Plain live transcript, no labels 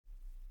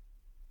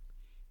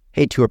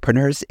Hey,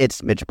 tourpreneurs,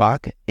 it's Mitch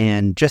Bach,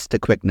 and just a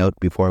quick note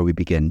before we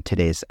begin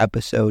today's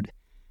episode.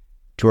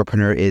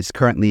 Tourpreneur is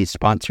currently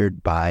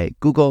sponsored by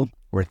Google.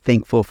 We're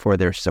thankful for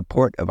their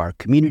support of our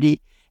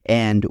community,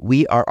 and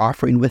we are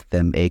offering with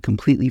them a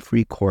completely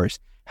free course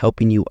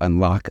helping you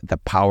unlock the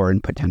power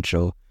and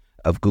potential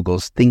of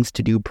Google's Things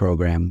to Do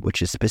program,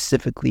 which is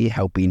specifically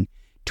helping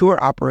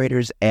tour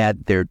operators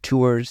add their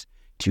tours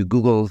to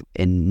Google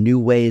in new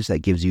ways that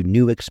gives you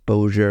new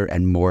exposure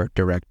and more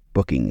direct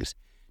bookings.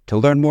 To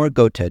learn more,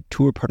 go to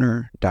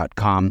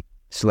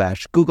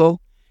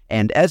tourpreneur.com/Google.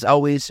 And as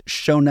always,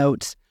 show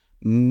notes,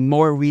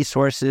 more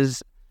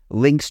resources,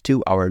 links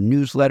to our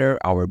newsletter,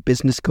 our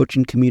business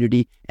coaching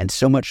community, and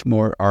so much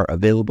more are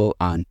available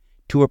on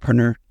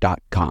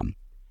tourpreneur.com.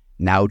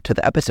 Now to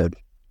the episode.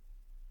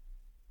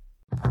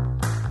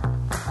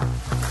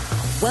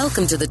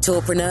 Welcome to the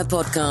Tourpreneur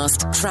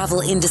Podcast.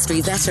 Travel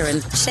industry veteran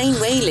Shane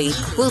Whaley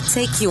will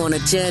take you on a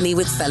journey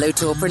with fellow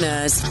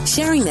tourpreneurs,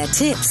 sharing their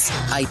tips,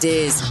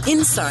 ideas,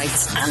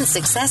 insights, and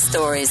success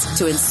stories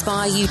to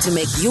inspire you to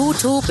make your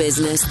tour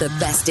business the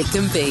best it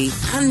can be.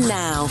 And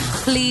now,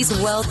 please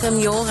welcome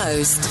your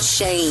host,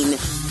 Shane.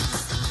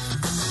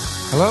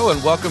 Hello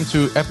and welcome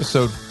to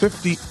episode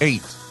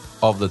 58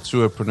 of the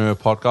Tourpreneur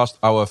Podcast,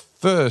 our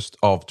first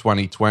of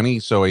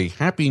 2020. So a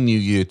happy new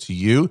year to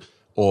you.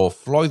 Or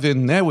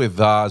Flwyddyn Newydd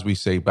Dda, as we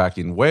say back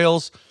in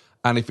Wales.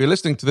 And if you're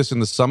listening to this in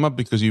the summer,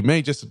 because you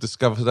may just have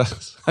discovered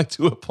us, I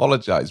do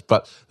apologize,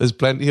 but there's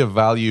plenty of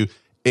value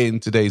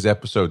in today's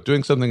episode.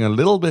 Doing something a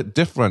little bit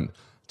different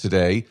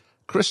today.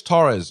 Chris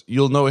Torres,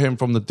 you'll know him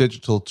from the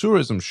Digital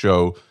Tourism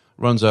Show,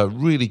 runs a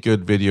really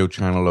good video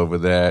channel over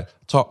there,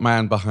 top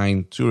man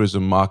behind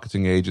tourism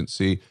marketing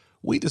agency.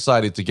 We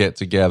decided to get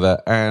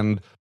together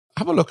and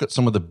have a look at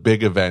some of the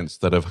big events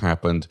that have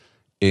happened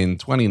in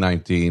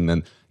 2019.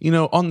 And, you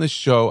know, on this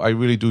show, I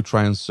really do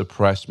try and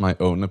suppress my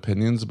own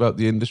opinions about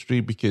the industry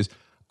because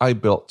I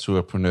built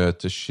Tourpreneur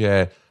to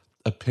share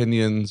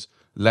opinions,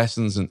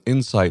 lessons, and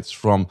insights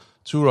from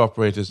tour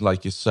operators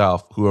like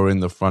yourself who are in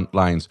the front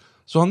lines.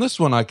 So on this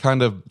one, I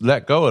kind of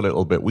let go a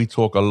little bit. We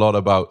talk a lot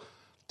about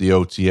the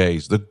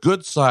OTAs, the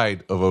good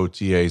side of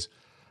OTAs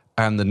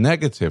and the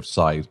negative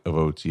side of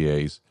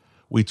OTAs.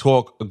 We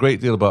talk a great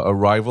deal about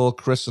Arrival.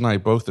 Chris and I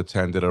both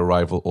attended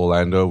Arrival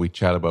Orlando. We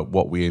chat about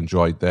what we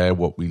enjoyed there,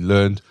 what we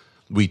learned.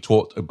 We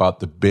talked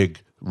about the big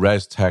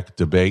ResTech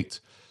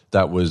debate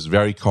that was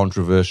very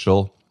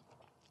controversial.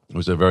 It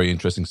was a very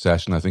interesting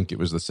session. I think it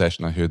was the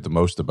session I heard the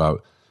most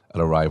about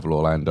at Arrival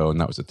Orlando, and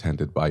that was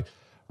attended by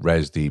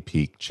ResD,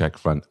 Peak,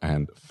 Checkfront,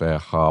 and Fair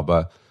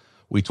Harbor.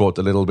 We talked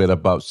a little bit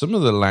about some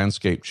of the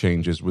landscape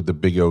changes with the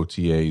big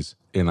OTAs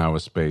in our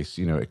space.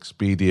 You know,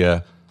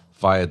 Expedia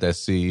fired their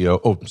CEO.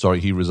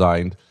 He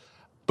resigned.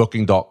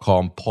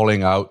 Booking.com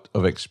pulling out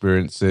of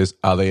experiences.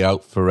 Are they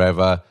out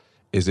forever?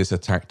 Is this a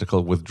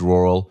tactical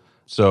withdrawal?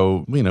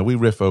 So, you know, we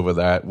riff over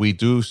that. We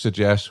do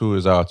suggest who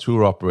is our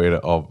tour operator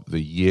of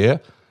the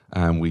year,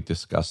 and we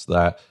discuss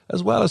that,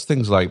 as well as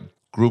things like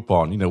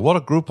Groupon. You know, what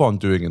are Groupon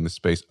doing in this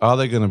space? Are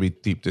they going to be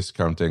deep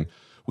discounting?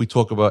 We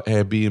talk about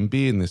Airbnb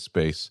in this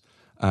space.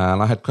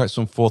 And I had quite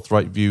some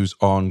forthright views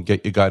on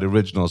Get Your Guide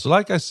Originals. So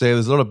like I say,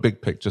 there's a lot of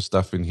big picture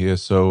stuff in here.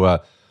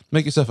 So,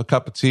 make yourself a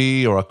cup of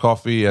tea or a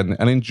coffee and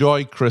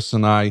enjoy Chris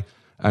and I.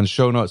 And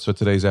show notes for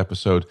today's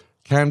episode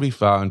can be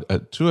found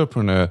at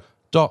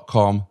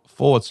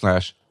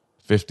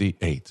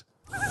tourpreneur.com/58.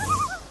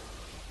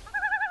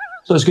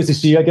 So it's good to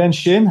see you again,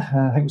 Shane.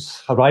 I think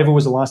Arrival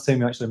was the last time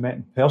we actually met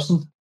in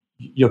person.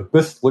 Your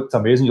booth looked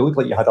amazing. You looked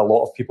like you had a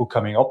lot of people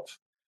coming up,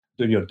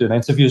 doing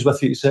interviews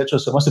with you, etc.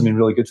 So it must have been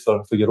really good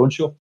for your own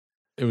show.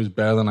 It was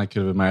better than I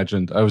could have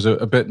imagined. I was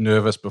a bit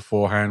nervous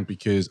beforehand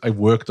because I've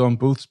worked on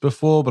booths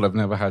before, but I've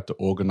never had to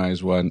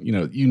organize one.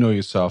 You know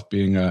yourself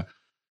being an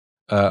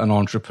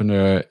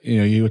entrepreneur. You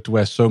know, you have to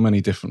wear so many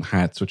different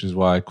hats, which is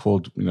why I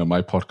called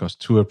my podcast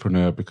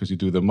Tourpreneur, because you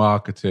do the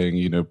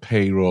marketing,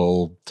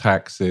 payroll,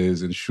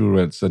 taxes,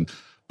 insurance, and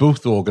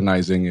booth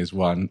organizing is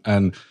one.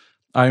 And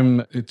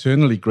I'm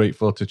eternally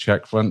grateful to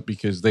Checkfront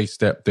because they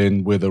stepped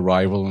in with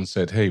Arrival and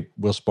said, "Hey,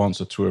 we'll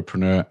sponsor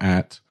Tourpreneur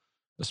at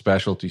a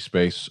specialty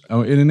space."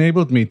 It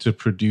enabled me to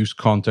produce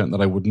content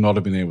that I would not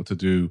have been able to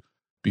do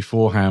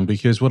beforehand,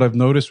 because what I've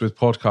noticed with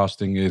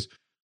podcasting is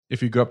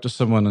if you go up to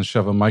someone and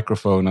shove a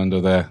microphone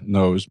under their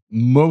nose,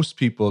 most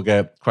people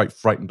get quite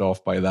frightened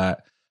off by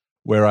that.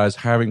 Whereas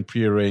having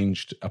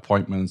prearranged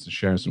appointments and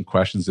sharing some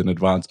questions in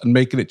advance and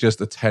making it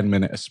just a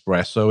 10-minute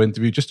espresso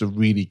interview just to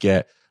really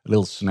get a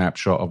little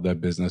snapshot of their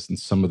business and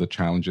some of the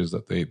challenges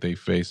that they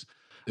face.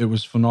 It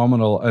was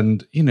phenomenal.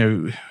 And,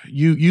 you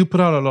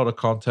put out a lot of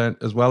content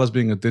as well as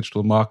being a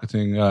digital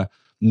marketing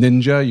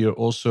ninja. You're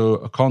also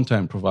a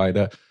content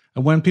provider.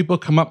 And when people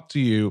come up to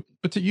you,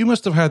 but you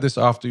must have had this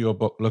after your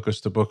book,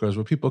 Lookers to Bookers,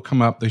 where people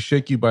come up, they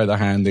shake you by the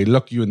hand, they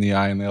look you in the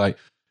eye and they're like,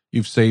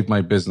 "You've saved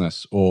my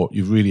business," or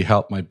 "You've really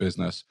helped my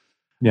business."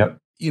 Yeah.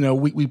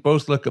 We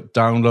both look up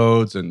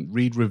downloads and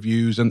read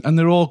reviews and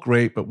they're all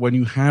great. But when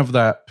you have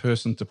that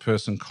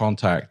person-to-person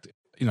contact,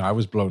 I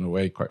was blown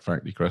away, quite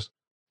frankly, Chris.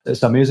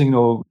 It's amazing,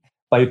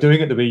 by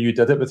doing it the way you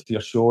did it with your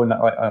show and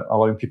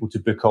allowing people to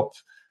book up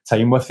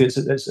time with you,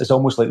 it's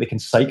almost like they can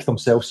psych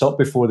themselves up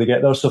before they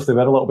get there. So if they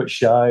were a little bit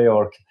shy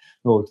or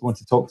want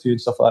to talk to you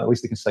and stuff like that, at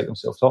least they can psych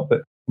themselves up.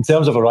 But in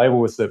terms of Arrival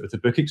with the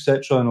book,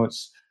 etc.,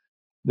 it's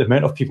the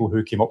amount of people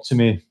who came up to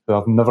me that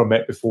I've never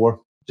met before,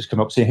 just come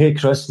up saying, "Hey,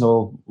 Chris,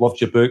 loved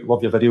your book,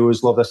 love your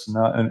videos, love this and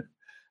that," and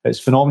it's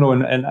phenomenal.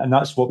 And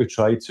that's what we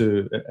try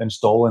to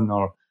install in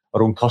our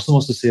own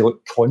customers, to say,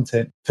 look,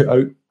 content, put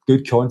out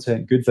good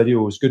content, good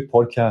videos, good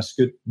podcasts,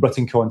 good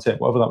written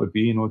content, whatever that would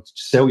be.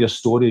 Sell your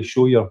story,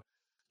 show your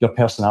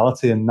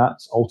personality, and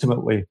that's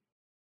ultimately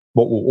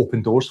what will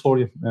open doors for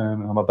you.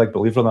 I'm a big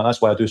believer in that.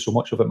 That's why I do so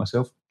much of it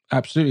myself.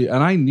 Absolutely.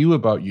 And I knew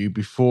about you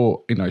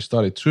before I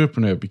started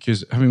Tourpreneur,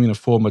 because having been a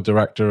former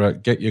director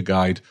at Get Your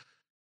Guide,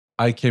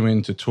 I came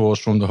into tours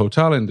from the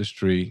hotel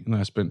industry, and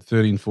I spent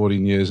 13,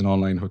 14 years in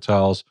online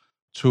hotels.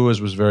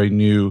 Tours was very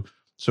new.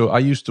 So I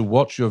used to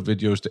watch your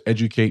videos to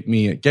educate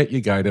me at Get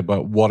Your Guide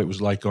about what it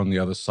was like on the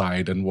other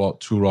side and what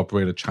tour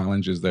operator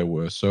challenges there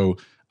were. So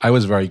I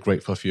was very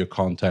grateful for your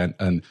content.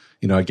 And,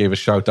 I gave a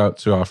shout out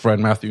to our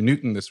friend Matthew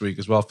Newton this week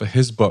as well for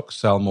his book,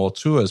 Sell More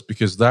Tours,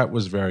 because that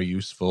was very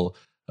useful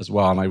as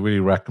well. And I really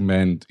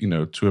recommend,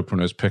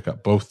 tourpreneurs pick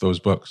up both those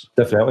books.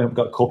 Definitely. I've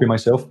got a copy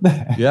myself.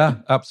 Yeah,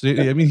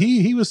 absolutely. I mean,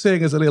 he was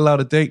saying it's a little out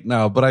of date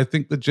now, but I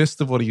think the gist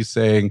of what he's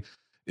saying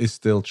is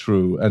still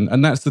true.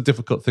 And that's the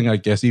difficult thing, I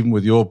guess, even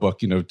with your book,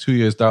 2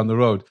 years down the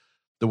road,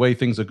 the way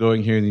things are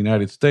going here in the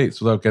United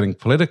States, without getting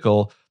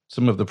political,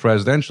 some of the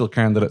presidential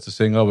candidates are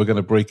saying, we're going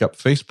to break up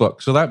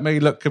Facebook. So that may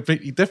look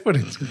completely different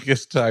in 2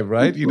 years' time,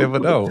 right? You never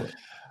know.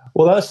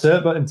 Well, that's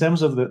it. But in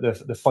terms of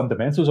the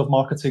fundamentals of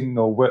marketing,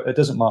 it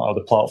doesn't matter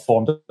the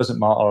platform, it doesn't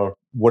matter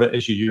what it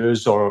is you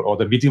use or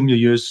the medium you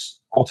use.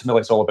 Ultimately,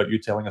 it's all about you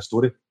telling a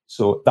story.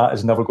 So that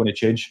is never going to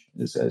change.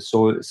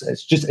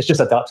 It's just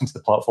adapting to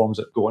the platforms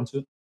that go onto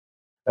it.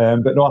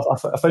 But no,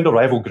 I found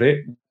Arrival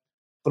great. I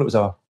thought it was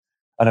an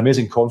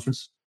amazing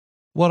conference.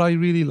 What I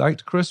really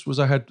liked, Chris, was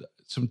I had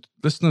some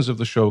listeners of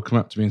the show come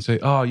up to me and say,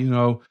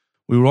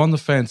 we were on the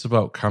fence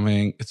about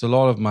coming. It's a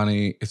lot of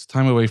money. It's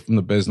time away from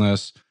the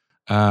business.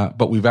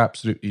 But we've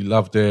absolutely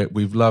loved it.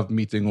 We've loved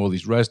meeting all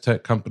these res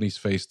tech companies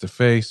face to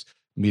face,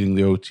 meeting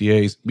the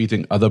OTAs,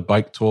 meeting other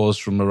bike tours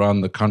from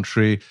around the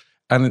country.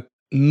 And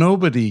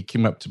nobody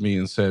came up to me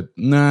and said,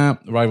 nah,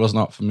 Arrival's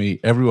not for me.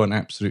 Everyone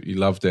absolutely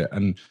loved it.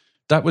 And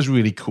that was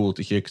really cool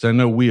to hear, because I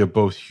know we are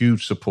both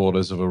huge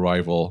supporters of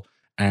Arrival,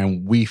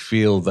 and we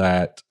feel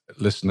that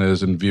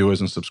listeners and viewers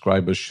and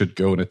subscribers should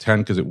go and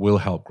attend, because it will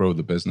help grow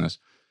the business.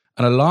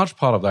 And a large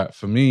part of that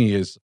for me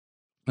is,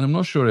 and I'm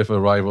not sure if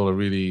Arrival are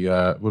really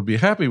would be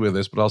happy with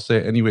this, but I'll say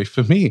it anyway.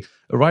 For me,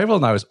 Arrival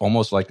now is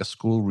almost like a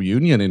school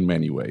reunion in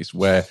many ways,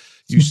 where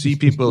you see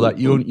people that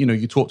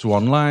you talk to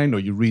online, or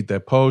you read their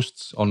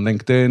posts on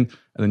LinkedIn, and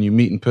then you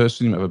meet in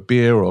person, you have a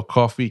beer or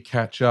coffee,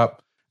 catch up.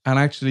 And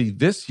actually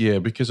this year,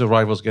 because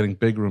Arrival's getting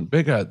bigger and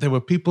bigger, there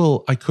were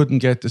people I couldn't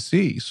get to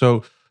see.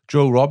 So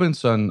Joe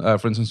Robinson,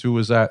 for instance, who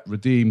was at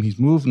Redeem, he's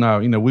moved now.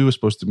 We were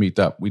supposed to meet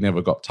up. We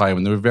never got time.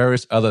 And there were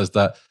various others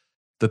that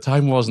the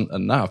time wasn't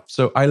enough.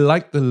 So I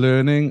like the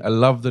learning. I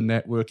love the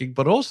networking.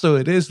 But also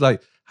it is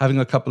like having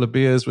a couple of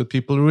beers with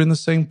people who are in the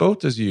same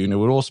boat as you.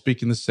 We're all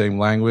speaking the same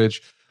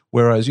language.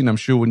 Whereas, I'm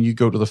sure when you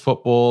go to the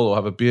football or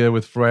have a beer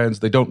with friends,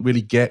 they don't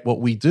really get what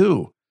we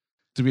do.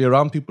 To be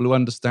around people who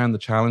understand the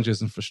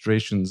challenges and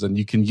frustrations, and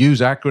you can use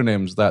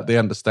acronyms that they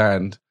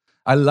understand.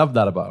 I love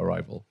that about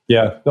Arrival.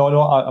 Yeah, no,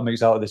 I'm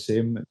exactly the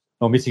same.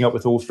 Meeting up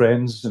with old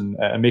friends and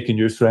making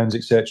new friends,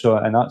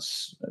 etc. And I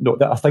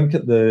think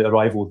at the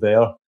Arrival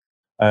there,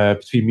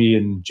 between me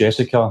and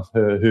Jessica,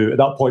 who at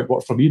that point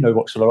worked for me, now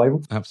works for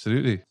Arrival.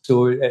 Absolutely.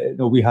 So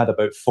we had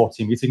about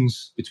 40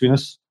 meetings between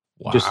us,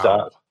 just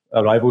at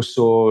Arrival.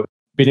 So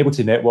being able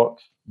to network,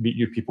 meet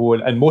new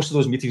people, and most of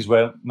those meetings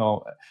weren't,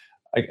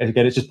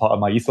 again, it's just part of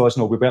my ethos.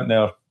 We weren't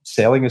there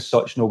selling as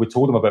such. We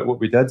told them about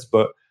what we did,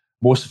 but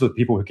most of the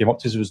people who came up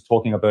to us was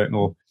talking about,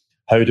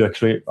 how do I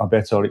create a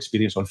better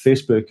experience on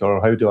Facebook,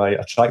 or how do I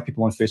attract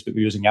people on Facebook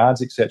using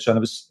ads, etc. And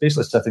I was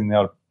basically sitting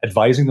there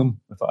advising them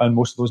in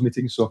most of those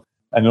meetings. So,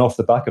 and then off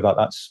the back of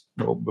that,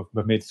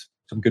 we've made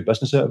some good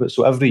business out of it.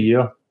 So every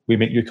year we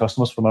make new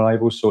customers from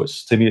Arrival. So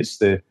to me, it's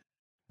the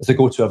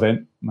go-to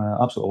event. I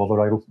absolutely love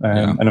Arrival.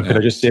 Could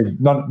I just say,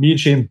 me and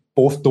Shane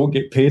both don't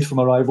get paid from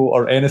Arrival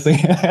or anything.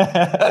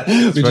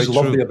 We just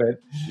love the event.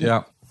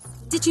 Yeah.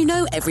 Did you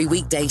know every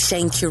weekday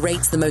Shane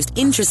curates the most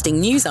interesting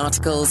news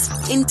articles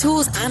in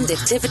tours and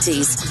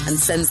activities and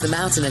sends them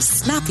out in a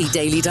snappy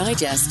daily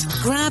digest?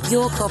 Grab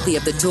your copy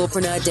of the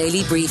Tourpreneur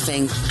Daily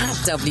Briefing at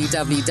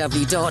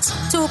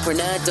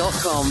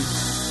www.tourpreneur.com.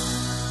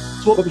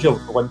 So what was your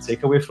one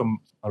takeaway from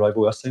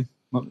Arrival this time?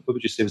 What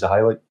would you say was a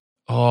highlight?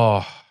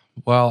 Oh,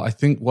 well, I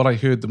think what I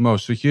heard the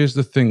most. So here's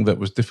the thing that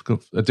was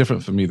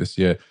different for me this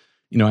year.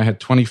 I had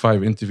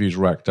 25 interviews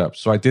racked up,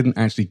 so I didn't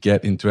actually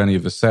get into any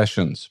of the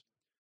sessions.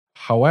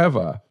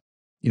 However,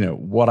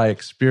 what I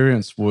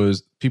experienced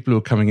was people who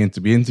were coming in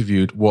to be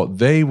interviewed, what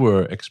they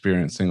were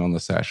experiencing on the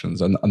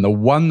sessions. And the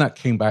one that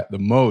came back the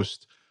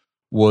most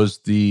was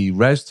the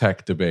res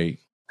tech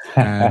debate.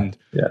 And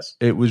yes,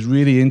 it was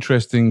really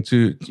interesting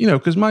to,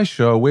 because my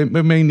show, we're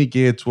mainly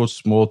geared towards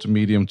small to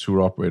medium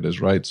tour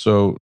operators, right?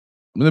 So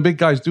the big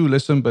guys do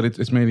listen, but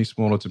it's mainly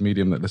smaller to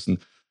medium that listen.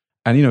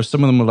 And,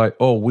 some of them were like,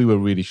 oh, we were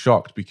really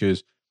shocked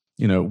because,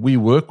 we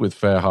work with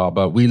Fair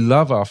Harbor. We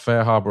love our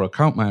Fair Harbor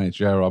account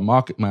manager, our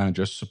market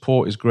manager.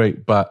 Support is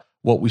great. But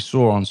what we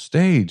saw on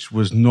stage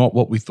was not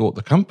what we thought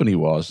the company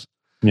was.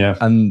 yeah.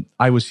 And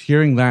I was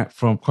hearing that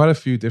from quite a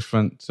few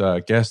different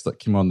guests that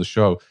came on the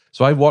show.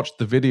 So I watched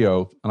the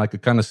video and I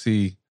could kind of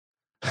see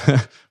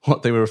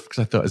what they were, because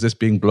I thought, is this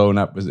being blown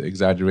up? Was it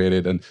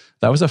exaggerated? And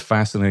that was a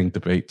fascinating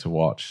debate to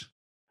watch.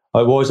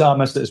 I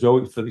missed it as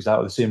well for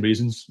exactly the same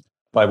reasons.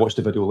 But I watched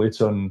the video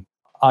later and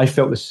I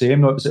felt the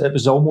same. It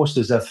was almost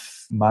as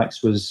if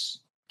Max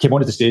came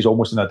onto the stage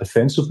almost in a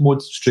defensive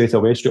mode straight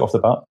off the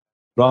bat,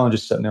 rather than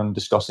just sitting there and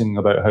discussing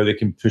about how they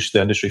can push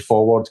the industry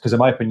forward. Because in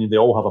my opinion, they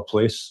all have a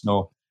place.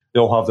 They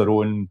all have their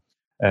own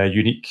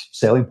unique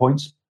selling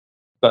points.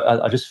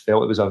 But I just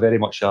felt it was a very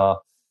much a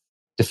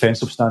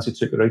defensive stance he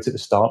took right at the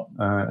start,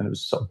 and it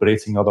was sort of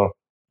berating other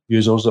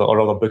users or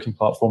other booking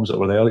platforms that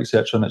were there,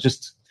 etc. And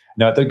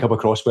it didn't come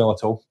across well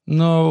at all.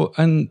 No,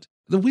 and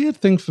the weird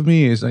thing for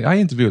me is I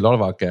interview a lot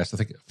of our guests. I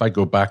think if I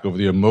go back over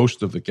the year,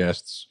 most of the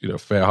guests,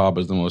 Fair Harbor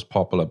is the most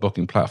popular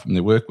booking platform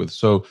they work with.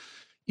 So,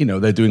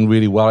 they're doing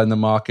really well in the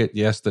market.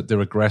 Yes, that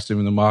they're aggressive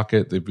in the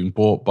market. They've been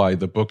bought by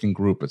the booking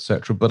group,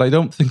 etc. But I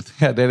don't think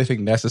they had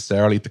anything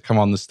necessarily to come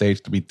on the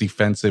stage to be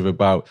defensive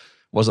about.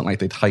 It wasn't like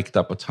they'd hiked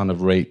up a ton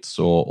of rates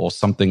or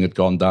something had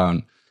gone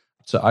down.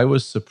 So I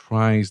was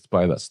surprised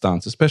by that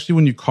stance, especially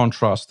when you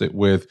contrast it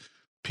with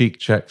Peak,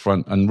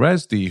 Checkfront, and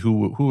Resdy,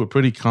 who were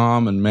pretty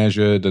calm and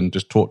measured and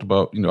just talked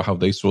about, how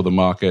they saw the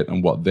market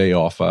and what they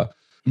offer.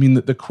 I mean,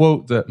 the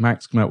quote that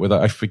Max came out with,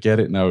 I forget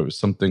it now, it was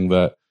something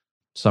that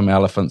some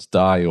elephants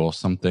die or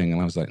something.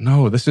 And I was like,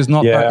 no, this is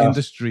not that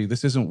industry.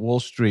 This isn't Wall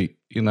Street.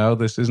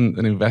 This isn't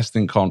an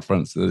investing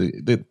conference.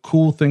 The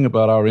cool thing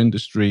about our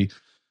industry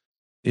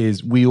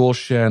is we all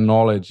share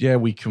knowledge. Yeah,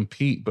 we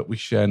compete, but we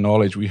share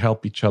knowledge. We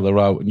help each other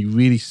out. And you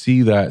really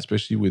see that,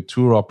 especially with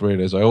tour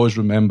operators. I always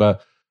remember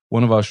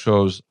one of our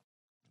shows,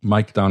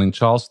 Mike down in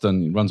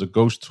Charleston, he runs a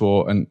ghost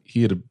tour, and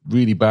he had a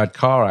really bad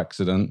car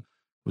accident,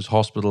 was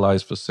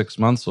hospitalized for 6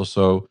 months or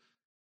so.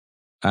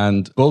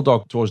 And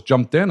Bulldog Tours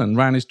jumped in and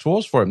ran his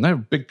tours for him. They're a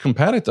big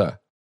competitor.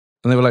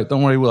 And they were like,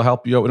 don't worry, we'll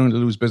help you out. We don't need to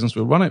lose business.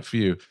 We'll run it for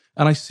you.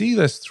 And I see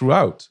this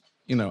throughout,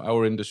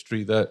 our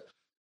industry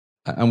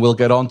and we'll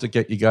get on to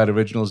Get Your Guide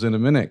Originals in a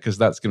minute, because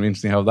that's going to be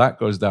interesting how that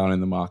goes down in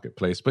the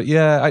marketplace. But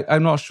yeah,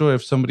 I'm not sure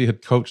if somebody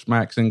had coached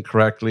Max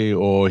incorrectly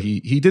or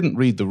he didn't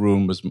read the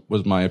room,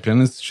 was my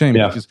opinion. It's a shame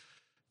because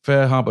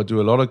Fair Harbor do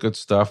a lot of good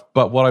stuff.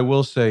 But what I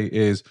will say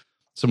is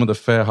some of the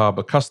Fair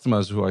Harbor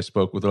customers who I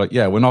spoke with are like,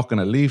 yeah, we're not going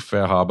to leave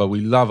Fair Harbor.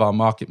 We love our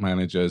market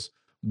managers.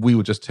 We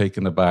were just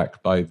taken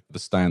aback by the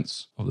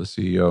stance of the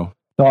CEO.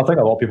 No, I think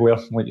a lot of people were,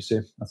 like you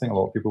say. I think a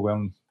lot of people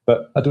were.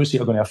 But I don't see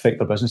it going to affect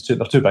their business too.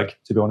 They're too big,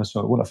 to be honest,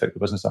 so it won't affect the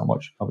business that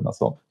much, I wouldn't have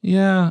thought.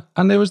 Yeah,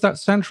 and there was that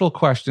central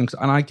question,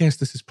 and I guess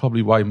this is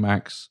probably why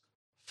Max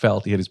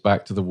felt he had his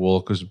back to the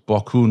wall, because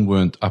Bokun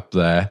weren't up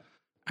there.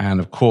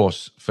 And of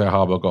course, Fair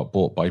Harbor got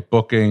bought by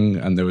Booking,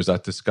 and there was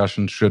that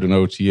discussion, should an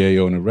OTA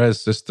own a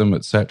res system,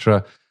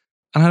 etc.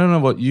 And I don't know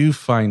what you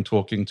find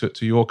talking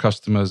to your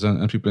customers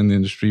and people in the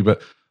industry,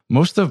 but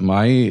most of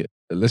my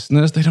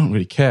listeners, they don't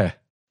really care.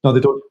 No,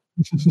 they don't.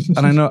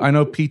 And I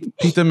know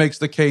Peter makes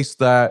the case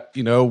that,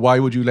 why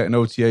would you let an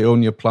OTA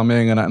own your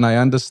plumbing? And I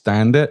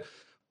understand it.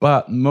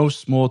 But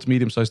most small to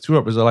medium-sized tour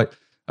operators are like,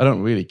 I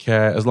don't really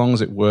care. As long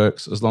as it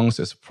works, as long as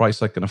it's a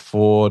price I can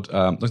afford, as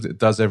long as it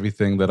does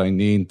everything that I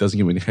need, doesn't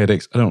give me any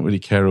headaches, I don't really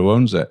care who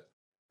owns it.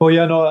 Oh,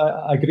 yeah, no,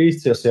 I agree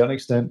to a certain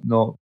extent.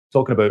 No,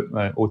 talking about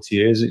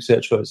OTAs,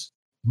 etc.,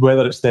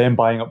 whether it's them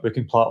buying up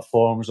booking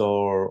platforms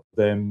or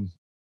them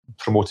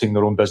promoting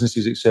their own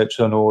businesses,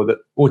 etc. No, that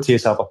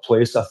OTAs have a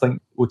place. I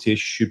think OTAs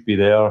should be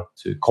there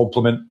to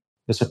complement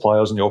the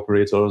suppliers and the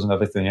operators and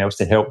everything else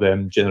to help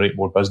them generate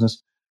more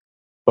business.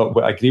 But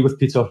what I agree with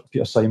Peter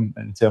Syme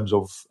in terms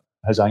of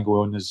his angle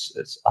on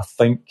is I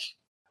think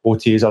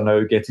OTAs are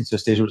now getting to a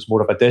stage where it's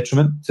more of a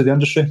detriment to the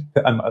industry,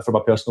 and from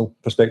a personal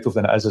perspective,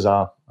 than it is as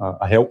a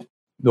help.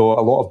 Though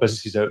a lot of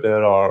businesses out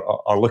there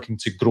are looking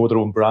to grow their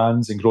own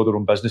brands and grow their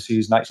own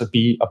businesses and actually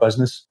be a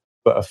business.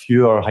 But if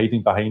you are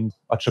hiding behind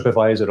a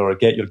TripAdvisor or a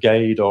Get Your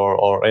Guide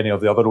or any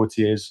of the other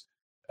OTAs,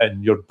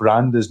 and your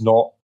brand is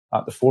not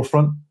at the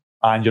forefront,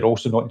 and you're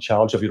also not in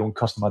charge of your own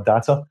customer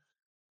data,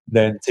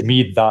 then to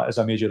me that is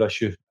a major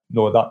issue.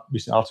 No, that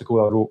recent article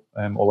I wrote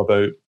all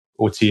about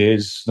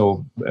OTAs,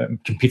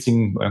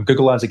 competing on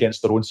Google Ads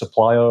against their own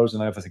suppliers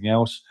and everything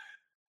else,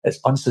 it's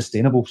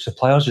unsustainable.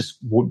 Suppliers just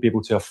won't be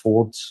able to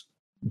afford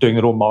doing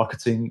their own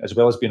marketing, as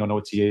well as being on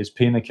OTAs,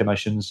 paying the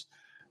commissions,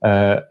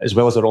 as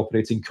well as their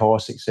operating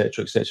costs,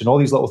 etc., etc. And all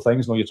these little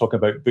things, you're talking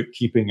about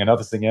bookkeeping and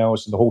everything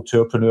else, and the whole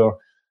tourpreneur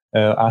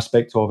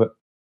aspect of it.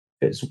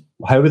 It's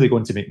how are they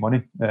going to make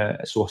money?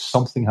 So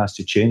something has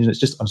to change, and it's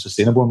just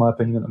unsustainable, in my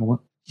opinion, at the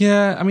moment.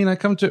 Yeah, I mean, I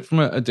come to it from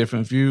a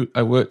different view.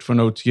 I worked for an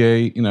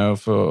OTA,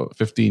 for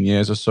 15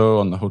 years or so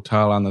on the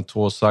hotel and the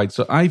tour side.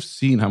 So I've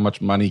seen how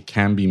much money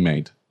can be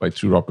made by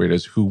tour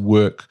operators who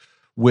work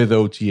with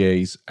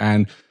OTAs.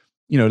 And,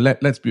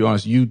 let's be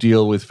honest, you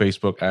deal with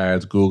Facebook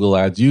ads, Google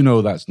ads. You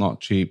know that's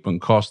not cheap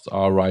and costs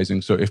are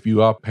rising. So if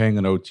you are paying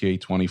an OTA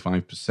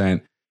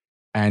 25%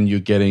 and you're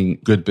getting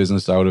good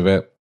business out of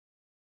it,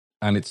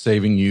 and it's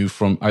saving you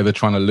from either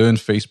trying to learn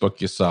Facebook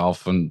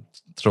yourself and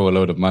throw a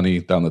load of money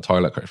down the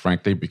toilet, quite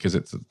frankly, because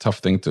it's a tough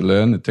thing to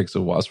learn. It takes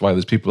a while. That's why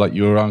there's people like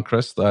you around,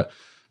 Chris, that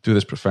do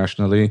this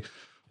professionally.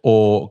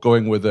 Or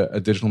going with a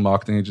digital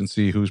marketing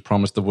agency who's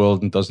promised the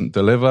world and doesn't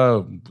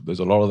deliver. There's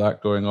a lot of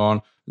that going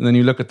on. And then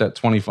you look at that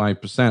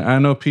 25%. I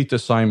know Peter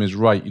Syme is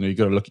right. You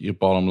got to look at your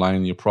bottom line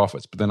and your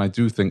profits. But then I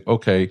do think,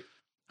 okay,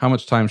 how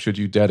much time should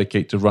you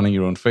dedicate to running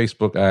your own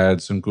Facebook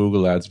ads and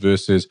Google ads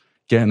versus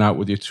getting out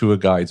with your tour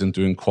guides and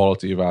doing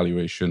quality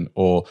evaluation,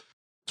 or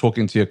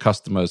talking to your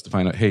customers to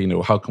find out, hey,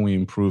 how can we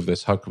improve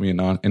this? How can we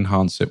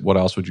enhance it? What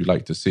else would you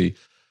like to see?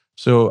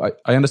 So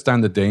I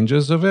understand the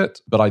dangers of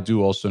it, but I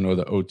do also know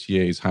that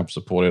OTAs have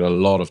supported a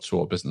lot of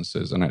tour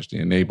businesses and actually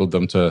enabled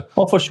them to...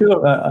 Well, for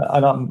sure.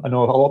 And I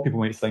know a lot of people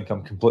might think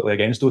I'm completely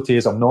against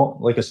OTAs. I'm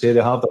not. Like I say,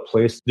 they have their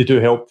place. They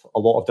do help a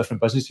lot of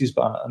different businesses,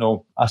 but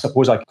I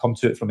suppose I come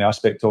to it from the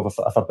aspect of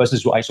if a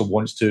business actually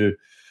wants to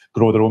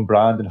grow their own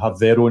brand and have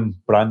their own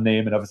brand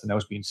name and everything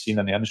else being seen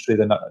in the industry,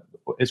 then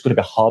it's going to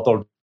be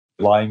harder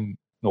relying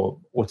on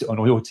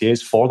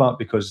OTAs for that,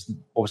 because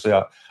obviously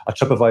a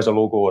TripAdvisor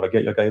logo or a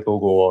Get Your Guide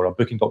logo or a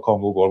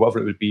Booking.com logo or whatever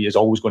it would be is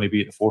always going to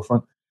be at the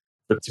forefront.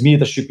 But to me,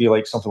 there should be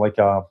like something like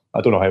I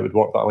don't know how it would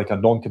work, but like a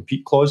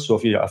non-compete clause. So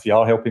if you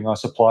are helping a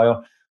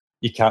supplier,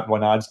 you can't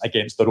run ads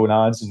against their own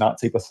ads and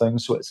that type of thing.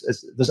 So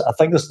I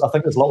think there's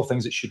a lot of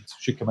things that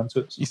should come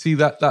into it. You see,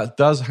 that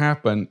does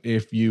happen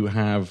if you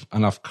have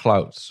enough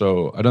clout.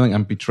 So I don't think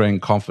I'm betraying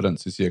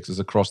confidences here, because it's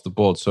across the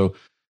board. So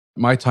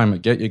my time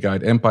at Get Your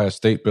Guide, Empire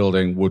State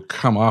Building would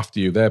come after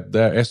you. Their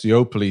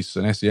SEO police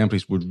and SEM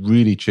police would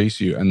really chase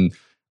you. And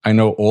I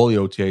know all the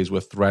OTAs were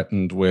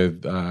threatened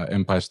with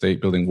Empire State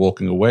Building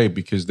walking away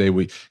because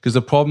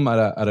the problem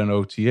at an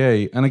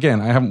OTA, and again,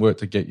 I haven't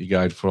worked at Get Your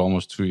Guide for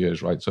almost 2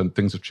 years, right? So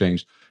things have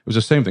changed. It was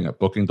the same thing at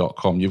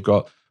Booking.com. You've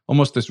got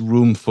almost this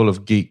room full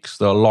of geeks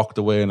that are locked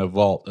away in a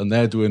vault, and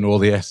they're doing all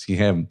the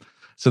SEM.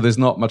 So there's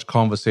not much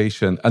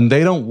conversation. And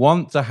they don't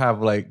want to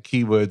have like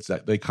keywords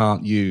that they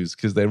can't use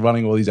because they're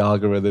running all these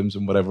algorithms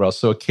and whatever else.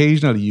 So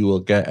occasionally you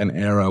will get an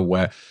error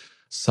where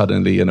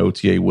suddenly an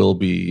OTA will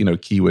be,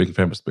 keywording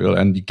for Empire State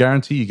Building, and you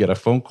guarantee you get a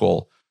phone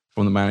call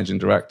from the managing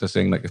director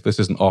saying, like, if this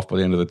isn't off by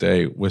the end of the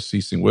day, we're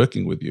ceasing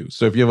working with you.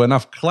 So if you have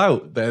enough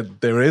clout,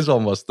 there is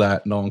almost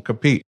that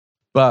non-compete.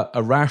 But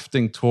a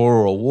rafting tour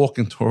or a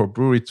walking tour or a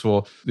brewery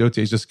tour, the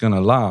OTA is just going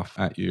to laugh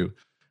at you.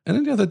 And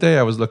then the other day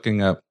I was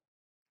looking at,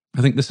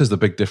 I think this is the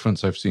big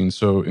difference I've seen.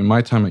 So in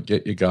my time at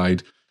Get Your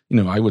Guide,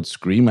 I would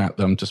scream at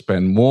them to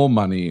spend more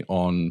money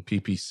on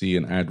PPC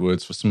and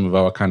AdWords for some of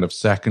our kind of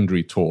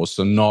secondary tours,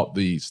 so not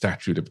the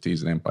Statue of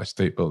Liberties and Empire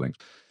State Building.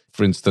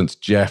 For instance,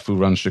 Jeff, who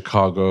runs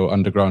Chicago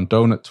Underground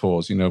Donut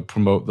Tours,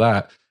 promote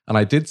that. And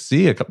I did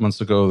see a couple months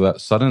ago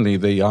that suddenly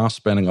they are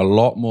spending a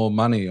lot more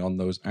money on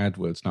those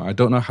AdWords. Now, I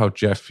don't know how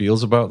Jeff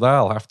feels about that.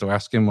 I'll have to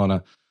ask him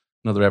on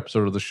another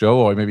episode of the show,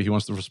 or maybe he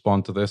wants to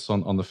respond to this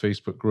on the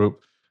Facebook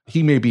group.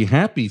 He may be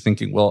happy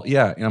thinking, well,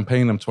 yeah, I'm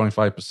paying them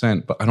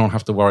 25%, but I don't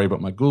have to worry about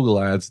my Google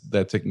ads.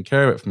 They're taking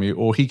care of it for me.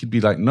 Or he could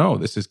be like, no,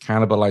 this is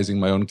cannibalizing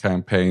my own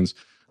campaigns.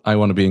 I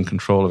want to be in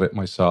control of it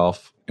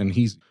myself. And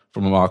he's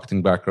from a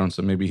marketing background,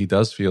 so maybe he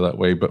does feel that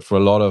way. But for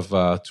a lot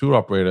of tour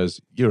operators,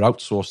 you're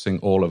outsourcing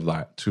all of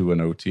that to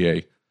an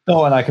OTA.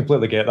 No, and I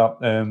completely get that.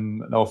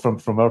 No,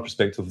 from our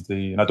perspective,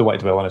 and I don't want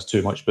to dwell on this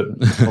too much, but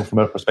from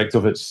our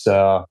perspective, it's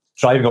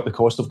driving up the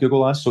cost of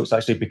Google ads. So it's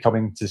actually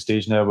becoming to the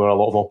stage now where a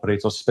lot of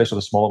operators, especially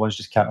the smaller ones,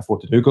 just can't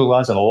afford to do Google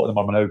ads, and a lot of them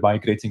are now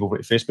migrating over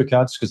to Facebook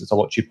ads because it's a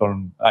lot cheaper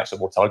and actually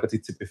more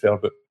targeted, to be fair,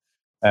 but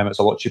it's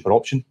a lot cheaper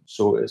option.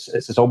 So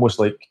it's almost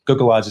like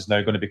Google ads is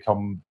now going to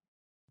become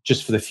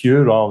just for the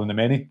few rather than the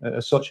many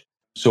as such.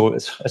 So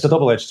it's a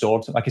double-edged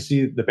sword. I can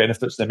see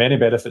the many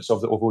benefits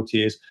of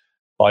OTAs,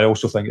 but I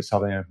also think it's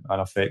having an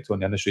effect on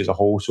the industry as a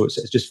whole. So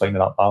it's just finding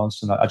that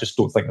balance, and I just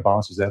don't think the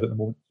balance is there at the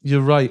moment.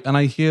 You're right, and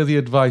I hear the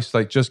advice,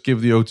 like just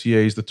give the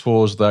OTAs the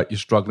tours that you're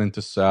struggling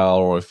to sell,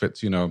 or if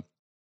it's a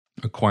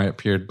quiet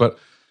period. But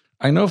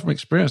I know from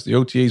experience, the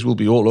OTAs will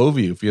be all over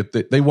you.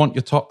 They want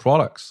your top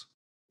products,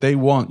 they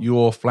want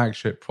your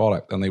flagship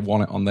product, and they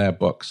want it on their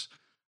books.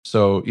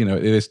 So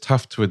it is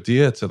tough to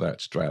adhere to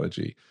that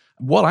strategy.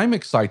 What I'm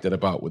excited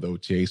about with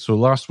OTA, so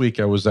last week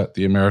I was at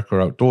the America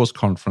Outdoors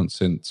Conference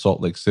in Salt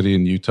Lake City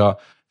in Utah.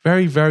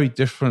 Very, very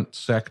different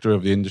sector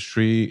of the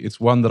industry. It's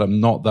one that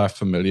I'm not that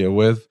familiar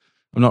with.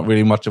 I'm not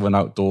really much of an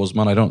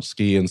outdoorsman. I don't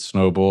ski and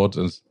snowboard,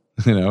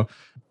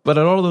 But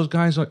a lot of those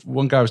guys, like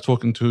one guy I was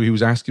talking to, he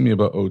was asking me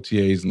about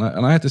OTAs,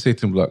 and I had to say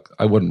to him, look,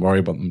 I wouldn't worry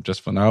about them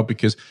just for now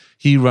because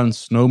he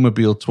runs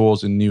snowmobile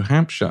tours in New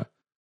Hampshire.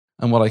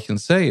 And what I can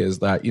say is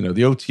that, the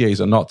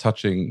OTAs are not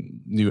touching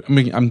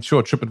I'm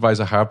sure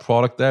TripAdvisor have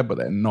product there, but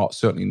they're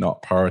certainly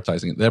not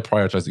prioritizing it. They're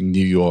prioritizing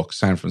New York,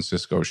 San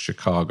Francisco,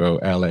 Chicago,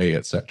 LA,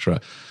 etc.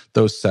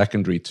 Those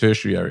secondary,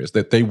 tertiary areas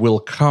that they will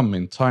come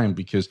in time,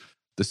 because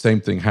the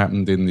same thing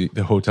happened in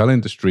the hotel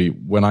industry.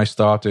 When I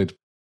started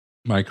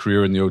my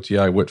career in the OTA,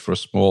 I worked for a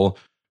small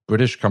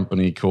British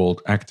company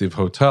called Active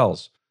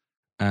Hotels.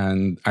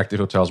 And Active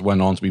Hotels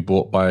went on to be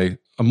bought by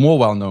a more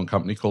well-known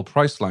company called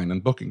Priceline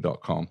and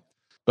Booking.com.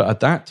 But at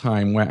that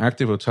time, where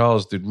Active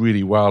Hotels did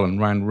really well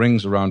and ran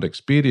rings around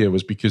Expedia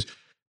was because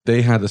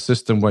they had a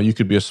system where you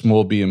could be a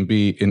small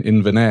B&B in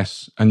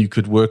Inverness and you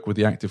could work with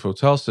the Active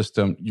Hotel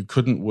system. You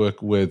couldn't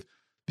work with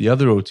the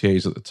other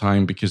OTAs at the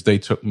time because they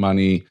took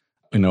money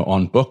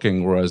on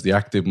booking, whereas the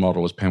Active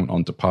model was payment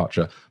on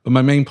departure. But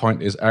my main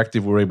point is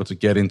Active were able to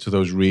get into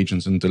those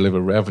regions and deliver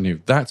revenue.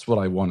 That's what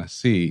I want to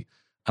see.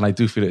 And I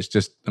do feel it's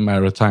just a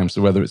matter of time.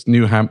 So whether it's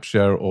New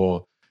Hampshire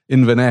or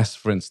Inverness,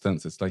 for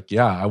instance, it's like,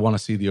 I want to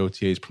see the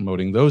OTAs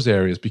promoting those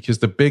areas, because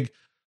the big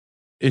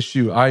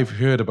issue I've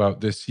heard about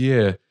this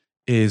year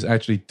is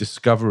actually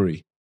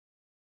discovery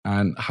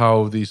and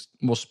how these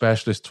more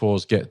specialist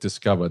tours get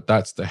discovered.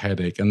 That's the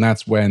headache. And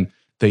that's when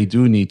they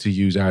do need to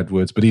use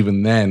AdWords. But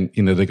even then,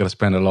 they've got to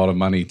spend a lot of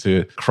money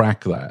to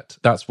crack that.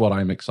 That's what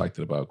I'm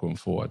excited about going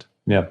forward.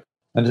 Yeah.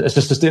 And it's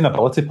the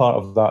sustainability part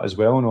of that as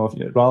well.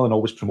 Rather than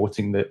always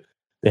promoting the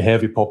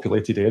heavy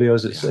populated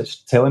areas,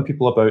 it's telling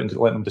people about and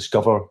letting them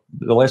discover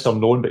the lesser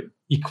known but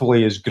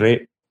equally as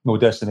great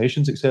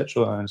destinations,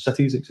 etc., and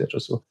cities, etc.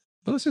 So,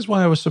 well, this is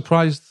why I was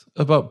surprised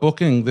about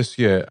Booking this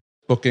year.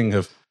 Booking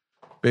have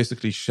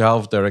basically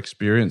shelved their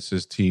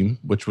experiences team,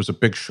 which was a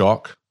big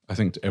shock, I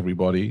think, to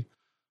everybody.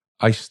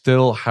 I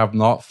still have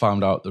not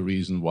found out the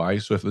reason why.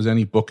 So if there's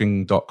any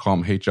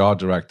Booking.com HR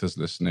directors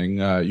listening,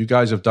 you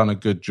guys have done a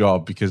good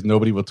job, because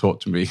nobody will talk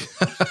to me.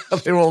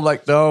 They're all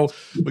like, no,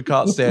 we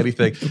can't say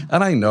anything.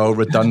 And I know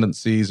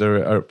redundancies are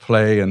at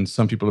play and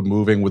some people are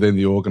moving within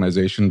the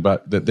organization,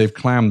 but that they've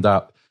clammed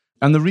up.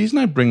 And the reason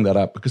I bring that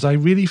up, because I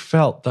really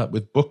felt that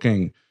with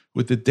Booking,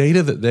 with the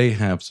data that they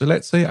have. So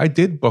let's say I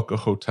did book a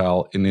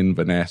hotel in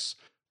Inverness.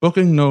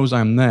 Booking knows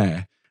I'm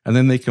there. And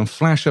then they can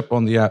flash up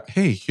on the app,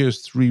 hey,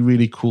 here's 3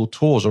 really cool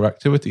tours or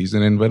activities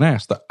in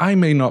Inverness that I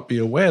may not be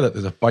aware that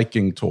there's a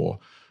biking tour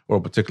or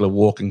a particular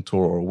walking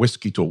tour or a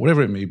whiskey tour,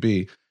 whatever it may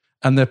be.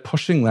 And they're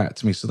pushing that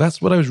to me. So that's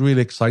what I was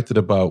really excited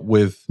about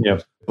with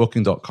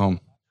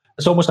Booking.com.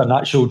 It's almost a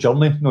natural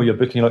journey. You're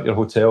booking out your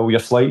hotel, your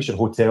flights, your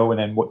hotel, and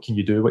then what can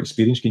you do? What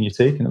experience can you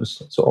take? And it was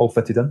sort of all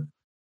fitted in.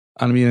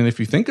 I mean, and if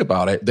you think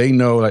about it, they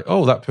know like,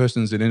 oh, that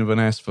person's in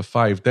Inverness for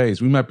 5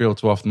 days. We might be able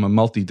to offer them a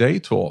multi-day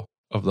tour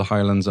of the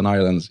Highlands and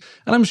Islands.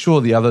 And I'm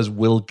sure the others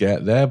will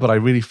get there, but I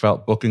really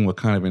felt Booking were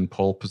kind of in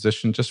pole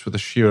position just for the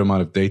sheer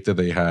amount of data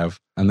they have,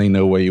 and they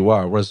know where you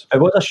are. Whereas it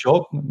was a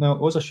shock. No,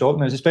 it was a shock.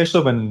 Now,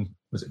 especially when,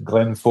 was it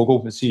Glenn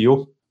Fogel, the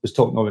CEO, was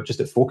talking about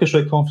just at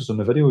Focusrite conference on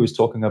the video, he was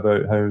talking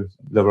about how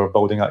they were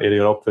building that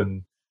area up.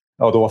 And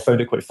although I found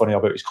it quite funny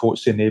about his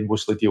quotes saying they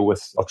mostly deal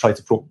with or try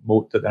to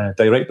promote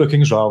direct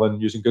bookings rather than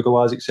using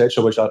Google Ads,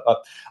 etc., which I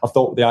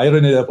thought the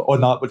irony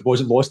on that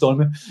wasn't lost on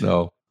me.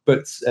 No.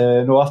 But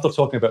after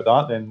talking about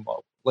that, then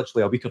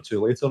literally a week or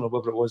two later, or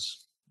whatever it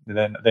was, they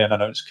then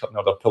announced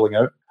they're pulling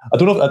out. I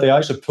don't know if they're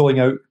actually pulling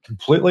out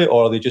completely,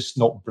 or are they just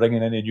not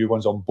bringing any new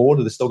ones on board?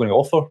 Are they still going to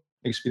offer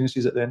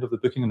experiences at the end of the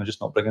booking and they're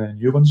just not bringing any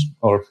new ones?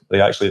 Or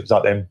is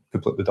that them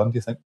completely done, do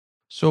you think?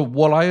 So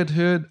what I had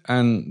heard,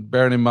 and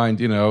bearing in mind,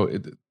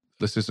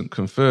 this isn't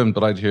confirmed,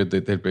 but I'd heard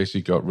that they'd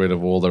basically got rid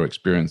of all their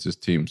experiences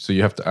teams. So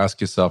you have to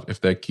ask yourself,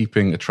 if they're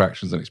keeping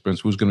attractions and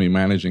experience, who's going to be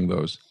managing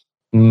those?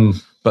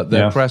 But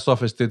their press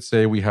office did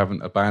say we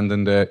haven't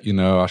abandoned it.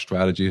 Our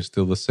strategy is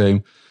still the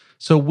same.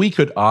 So we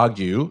could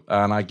argue,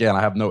 and again,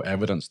 I have no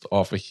evidence to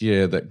offer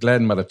here, that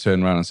Glenn might have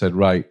turned around and said,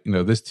 right,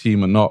 this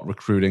team are not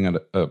recruiting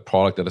a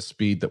product at a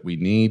speed that we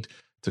need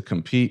to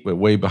compete. We're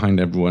way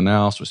behind everyone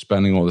else. We're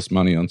spending all this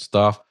money on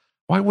staff.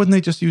 Why wouldn't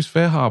they just use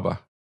FareHarbor?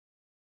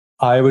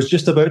 I was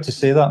just about to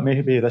say that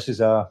maybe this is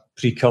a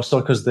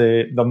precursor, because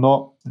they're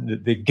not,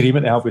 the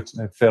agreement they have with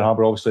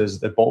FareHarbor obviously is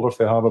they bought over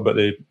FareHarbor, but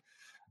they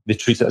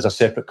treat it as a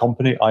separate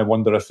company. I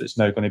wonder if it's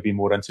now going to be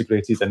more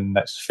integrated and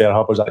that's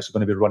FareHarbor's actually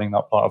going to be running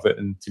that part of it.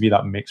 And to me,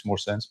 that makes more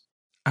sense.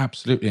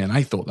 Absolutely. And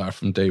I thought that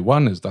from day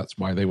one, is that's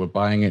why they were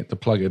buying it, to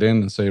plug it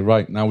in and say,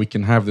 right, now we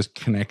can have this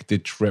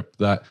connected trip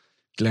that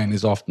Glenn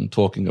is often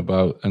talking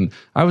about. And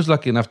I was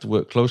lucky enough to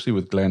work closely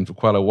with Glenn for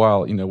quite a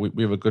while.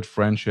 We have a good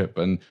friendship,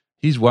 and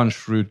he's one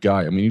shrewd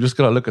guy. I mean, you just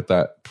got to look at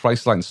that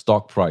Priceline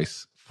stock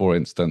price, for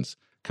instance,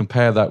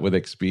 compare that with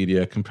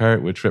Expedia, compare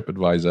it with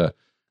TripAdvisor.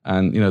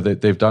 And,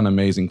 they've done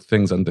amazing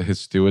things under his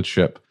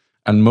stewardship.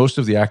 And most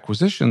of the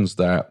acquisitions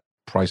that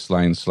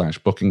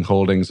Priceline / Booking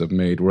Holdings have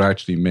made were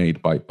actually made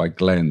by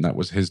Glenn. That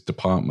was his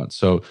department.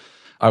 So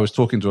I was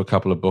talking to a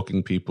couple of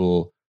booking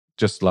people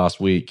just last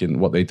week, and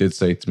what they did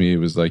say to me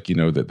was like,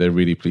 that they're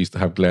really pleased to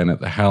have Glenn at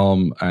the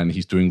helm, and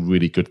he's doing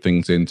really good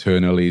things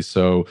internally.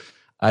 So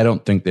I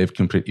don't think they've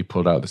completely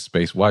pulled out of the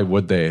space. Why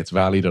would they? It's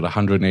valued at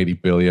 180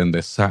 billion.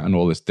 They're sat on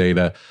all this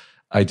data.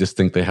 I just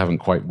think they haven't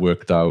quite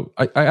worked out.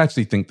 I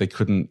actually think they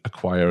couldn't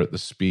acquire at the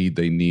speed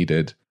they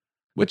needed,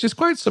 which is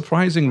quite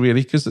surprising,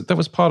 really, because that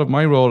was part of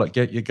my role at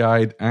Get Your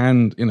Guide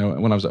and,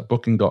 when I was at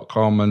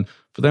Booking.com. And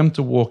for them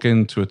to walk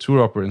into a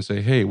tour operator and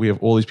say, hey, we have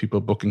all these people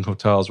booking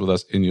hotels with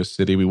us in your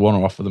city. We want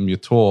to offer them your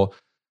tour.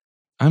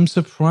 I'm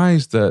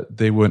surprised that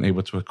they weren't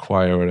able to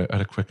acquire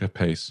at a quicker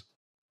pace.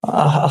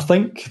 I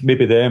think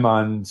maybe them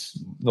and,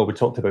 we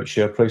talked about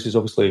share prices,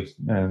 obviously,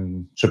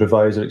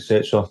 TripAdvisor,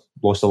 etc.,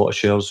 lost a lot of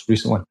shares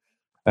recently,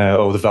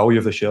 or the value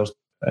of the shares.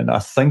 And I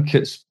think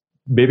it's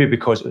maybe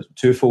because it's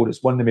twofold.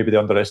 It's one, maybe they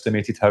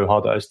underestimated how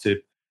hard it is to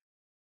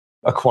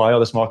acquire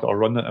this market or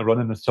run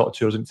in the sort of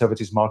tours and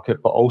activities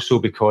market, but also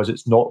because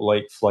it's not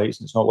like flights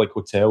and it's not like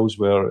hotels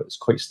where it's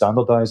quite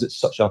standardized. It's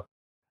such a,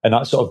 and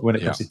that sort of, when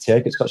it comes to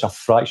tech, it's such a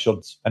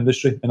fractured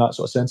industry in that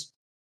sort of sense.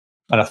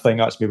 And I think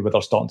that's maybe where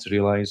they're starting to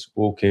realise,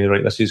 okay,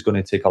 right, this is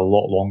going to take a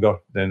lot longer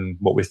than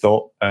what we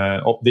thought.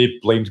 They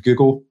blamed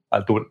Google.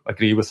 I don't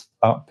agree with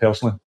that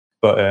personally,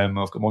 but I've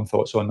got my own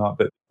thoughts on that.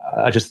 But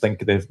I just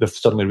think they've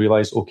suddenly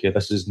realised, okay,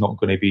 this is not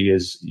going to be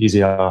as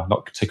easy a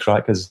nut to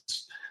crack as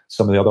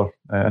some of the other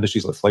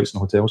industries like flights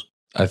and hotels.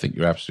 I think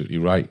you're absolutely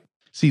right.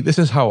 See, this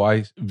is how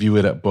I view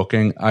it at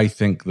Booking. I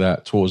think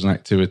that tours and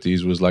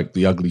activities was like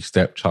the ugly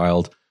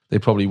stepchild. They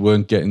probably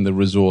weren't getting the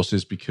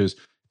resources because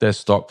their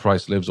stock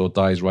price lives or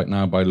dies right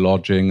now by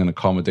lodging and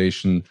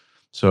accommodation.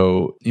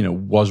 So,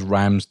 was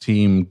Ram's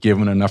team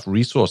given enough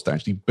resource to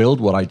actually build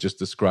what I just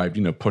described,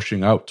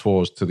 pushing out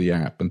tours to the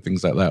app and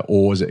things like that?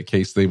 Or was it a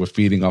case they were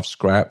feeding off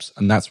scraps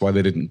and that's why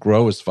they didn't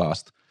grow as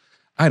fast?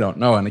 I don't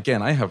know. And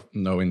again, I have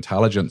no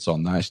intelligence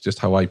on that. It's just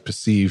how I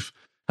perceive,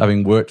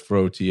 having worked for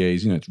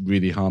OTAs, it's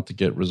really hard to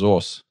get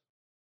resource.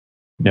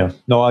 Yeah,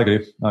 no, I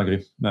agree.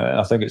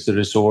 I think it's the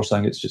resource. I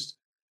think it's just,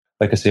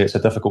 like I say, it's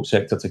a difficult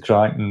sector to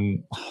crack.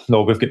 And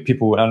we've got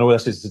people, and I know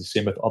this is the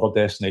same with other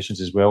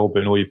destinations as well,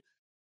 but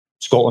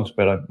Scotland,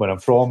 where I'm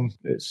from,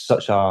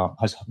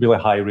 has really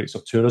high rates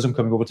of tourism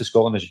coming over to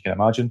Scotland, as you can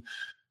imagine.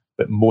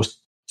 But most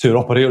tour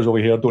operators over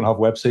here don't have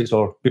websites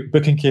or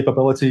booking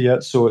capability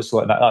yet. So it's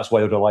like that's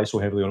why they rely so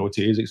heavily on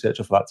OTAs,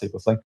 etc., for that type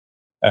of thing.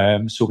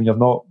 So when you've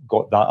not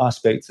got that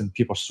aspect and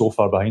people are so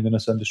far behind in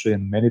this industry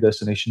in many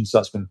destinations,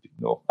 that's when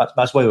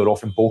that's why they're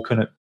often bulking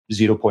at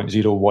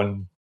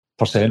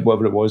 0.01%,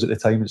 whatever it was at the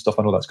time and stuff.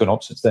 I know that's gone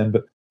up since then,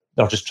 but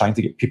they're just trying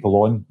to get people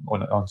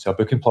onto a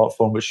booking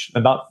platform,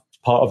 and that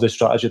part of the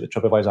strategy that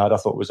TripAdvisor had, I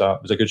thought was a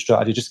good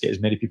strategy, just to get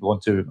as many people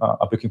onto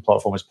a booking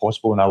platform as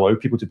possible and allow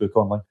people to book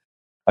online.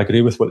 I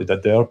agree with what they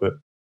did there, but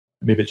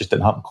maybe it just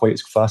didn't happen quite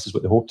as fast as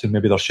what they hoped, and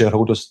maybe their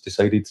shareholders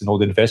decided, the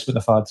investment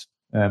they've had,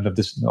 a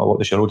lot of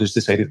the shareholders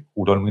decided,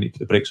 hold on, we need to put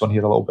the brakes on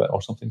here a little bit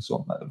or something.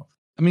 So I don't know.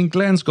 I mean,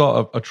 Glenn's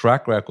got a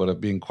track record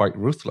of being quite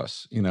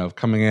ruthless, of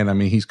coming in. I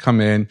mean, he's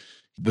come in,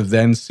 the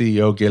then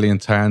CEO, Gillian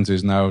Tans,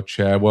 is now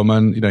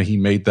chairwoman. He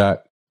made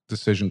that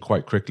decision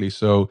quite quickly.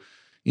 So,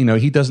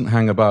 he doesn't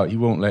hang about. He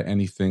won't let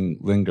anything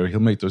linger. He'll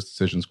make those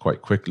decisions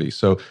quite quickly.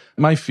 So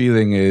my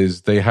feeling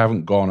is they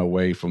haven't gone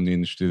away from the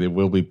industry. They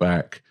will be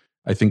back.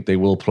 I think they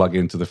will plug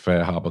into the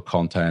Fair Harbor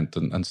content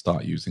and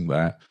start using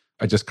that.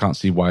 I just can't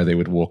see why they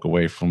would walk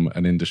away from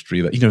an industry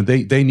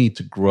that, they need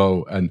to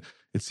grow. And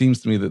it seems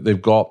to me that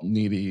they've got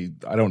nearly,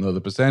 I don't know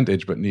the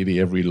percentage, but nearly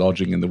every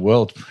lodging in the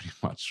world pretty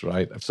much,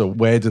 right? So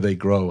where do they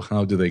grow?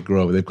 How do they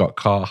grow? They've got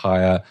car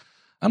hire.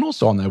 And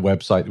also on their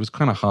website, it was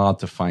kind of hard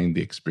to find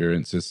the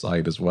experiences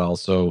side as well.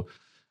 So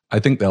I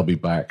think they'll be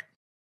back.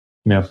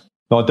 Yeah,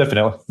 no,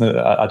 definitely.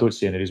 I don't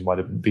see any reason why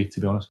they wouldn't be, to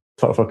be honest.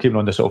 For keeping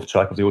on the sort of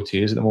track of the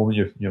OTAs at the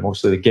moment, you're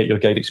mostly the Get Your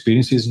Guide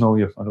experiences and all.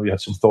 I know you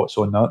had some thoughts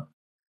on that.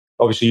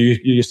 Obviously, you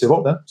used to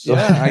work there. So.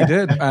 Yeah, I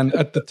did. And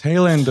at the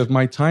tail end of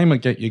my time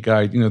at Get Your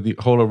Guide, the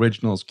whole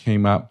originals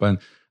came up and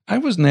I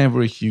was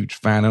never a huge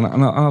fan. And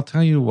I'll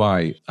tell you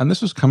why. And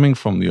this was coming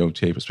from the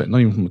OTA perspective, not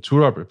even from a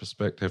tour operator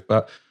perspective,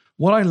 but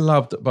what I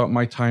loved about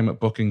my time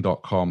at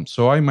Booking.com,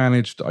 so I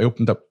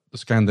opened up the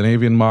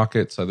Scandinavian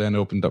markets. I then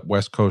opened up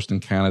West Coast in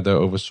Canada,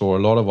 oversaw a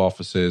lot of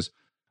offices,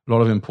 a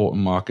lot of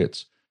important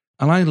markets.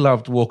 And I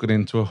loved walking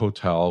into a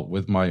hotel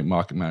with my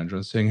market manager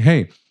and saying,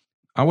 hey,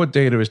 our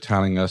data is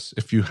telling us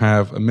if you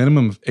have a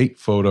minimum of 8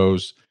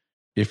 photos,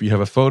 if you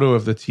have a photo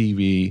of the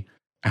TV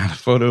and a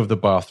photo of the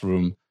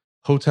bathroom,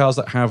 hotels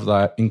that have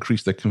that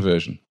increase their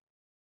conversion.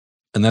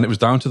 And then it was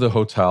down to the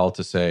hotel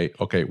to say,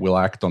 okay, we'll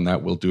act on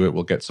that. We'll do it.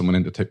 We'll get someone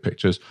in to take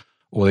pictures,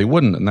 or they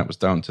wouldn't. And that was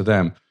down to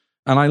them.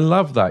 And I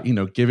love that,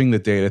 giving the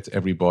data to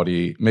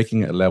everybody,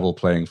 making it a level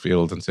playing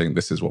field and saying,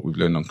 this is what we've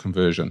learned on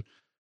conversion.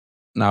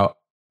 Now,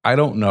 I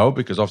don't know,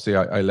 because obviously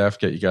I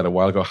left Get Your Guide a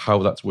while ago, how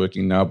that's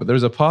working now. But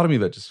there's a part of me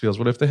that just feels,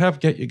 well, if they have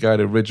Get Your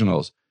Guide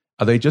originals,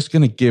 are they just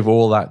going to give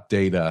all that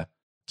data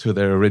to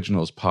their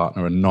originals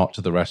partner and not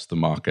to the rest of the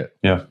market?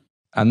 Yeah.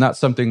 And that's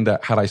something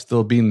that, had I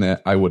still been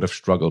there, I would have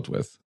struggled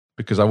with,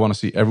 because I want to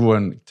see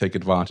everyone take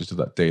advantage of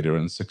that data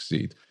and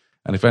succeed.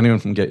 And if anyone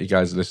from Get Your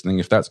Guys listening,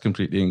 if that's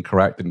completely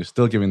incorrect and you're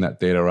still giving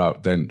that data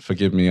out, then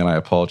forgive me and I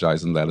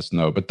apologize and let us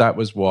know. But that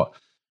was what,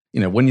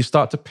 when you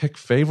start to pick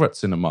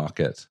favorites in a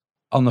market,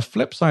 On the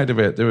flip side of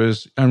it,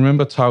 I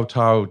remember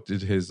Tao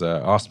did his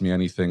Ask Me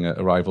Anything at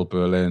Arrival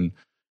Berlin,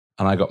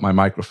 and I got my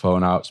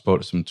microphone out,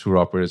 spoke to some tour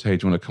operators. Hey,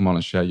 do you want to come on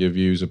and share your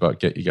views about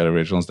Get You Get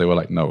Originals? They were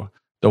like, no,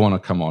 don't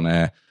want to come on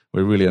air.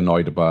 We're really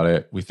annoyed about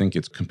it. We think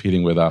it's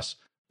competing with us,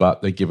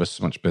 but they give us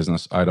so much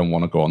business. I don't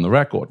want to go on the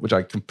record, which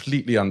I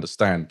completely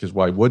understand, because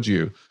why would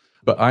you?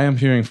 But I am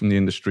hearing from the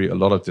industry a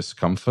lot of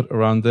discomfort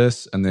around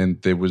this. And then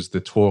there was the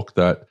talk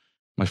that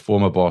my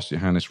former boss,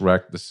 Johannes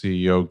Reck, the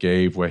CEO,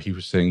 gave, where he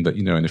was saying that,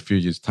 in a few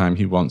years' time,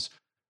 he wants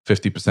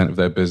 50% of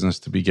their business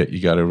to be Get You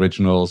Get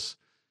Originals.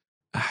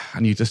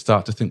 And you just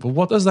start to think, well,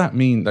 what does that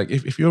mean? Like,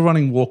 if you're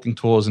running walking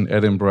tours in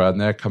Edinburgh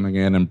and they're coming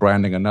in and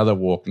branding another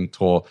walking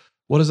tour,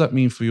 what does that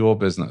mean for your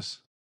business?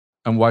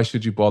 And why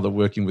should you bother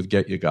working with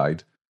Get Your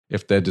Guide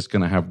if they're just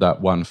going to have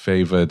that one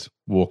favored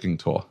walking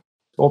tour?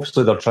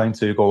 Obviously, they're trying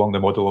to go along the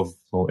model of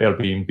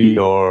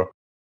Airbnb or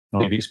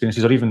Airbnb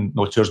experiences, or even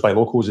tours by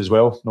locals as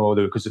well.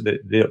 Because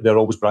they're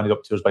always branded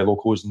up tours by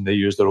locals, and they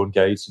use their own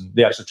guides, and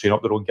they actually train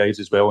up their own guides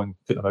as well and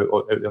put them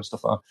out there and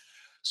stuff like that.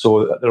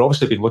 So they're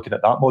obviously been looking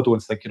at that model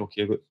and thinking,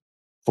 okay,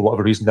 for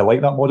whatever reason they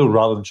like that model,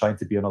 rather than trying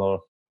to be another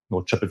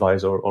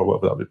TripAdvisor or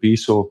whatever that would be.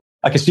 So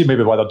I can see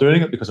maybe why they're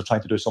doing it, because they're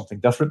trying to do something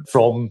different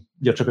from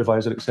your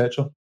TripAdvisor,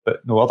 etc.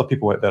 But other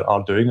people out there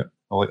are doing it.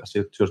 Like I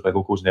said, tours by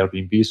locals and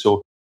Airbnb.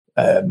 So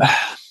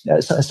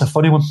it's a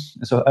funny one.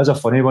 It's a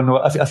funny one.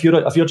 If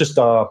you're just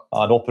an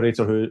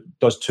operator who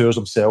does tours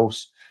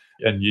themselves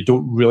and you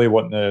don't really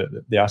want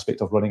the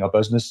aspect of running a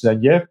business,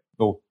 then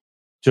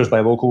tours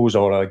by locals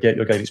or Get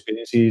Your Guide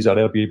experiences or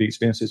Airbnb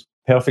experiences,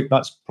 perfect.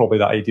 That's probably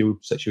the ideal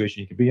situation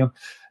you could be in,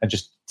 and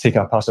just take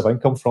a passive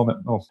income from it.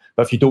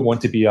 But if you don't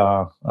want to be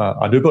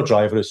an Uber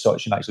driver as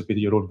such and actually be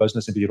your own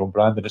business and be your own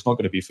brand, then it's not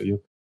going to be for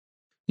you.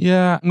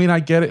 Yeah, I mean, I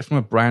get it from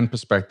a brand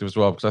perspective as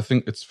well, because I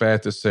think it's fair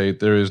to say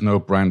there is no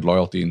brand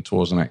loyalty in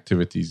tours and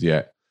activities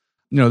yet.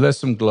 There's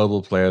some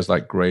global players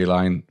like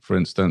Greyline, for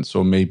instance,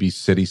 or maybe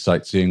City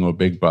Sightseeing or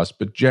Big Bus,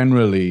 but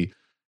generally,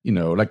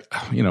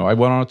 I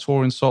went on a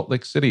tour in Salt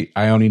Lake City.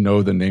 I only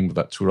know the name of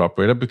that tour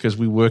operator because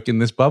we work in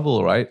this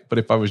bubble, right? But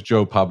if I was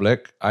Joe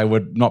Public, I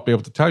would not be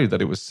able to tell you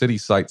that it was City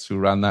Sights who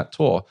ran that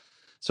tour.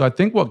 So I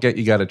think what Get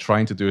You Get are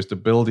trying to do is to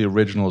build the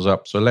originals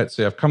up. So let's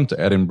say I've come to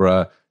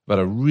Edinburgh, I've had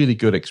a really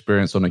good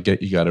experience on a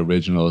Get You Get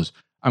Originals.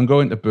 I'm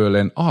going to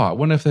Berlin. I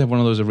wonder if they have one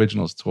of those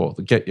originals tour,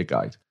 the Get Your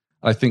Guide.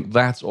 I think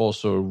that's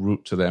also a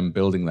route to them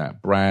building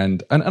that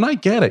brand. And I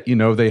get it.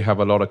 They have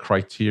a lot of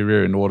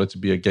criteria in order to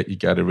be a Get You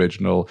Get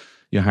Original.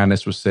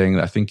 Johannes was saying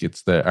that I think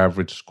it's their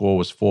average score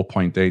was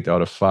 4.8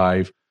 out of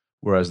 5,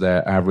 whereas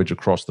their average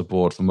across the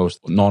board for most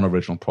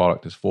non-original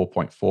product is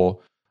 4.4.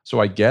 So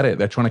I get it.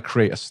 They're trying to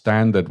create a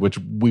standard, which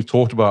we've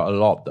talked about a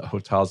lot, that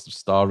hotels have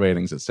star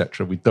ratings,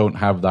 etc. We don't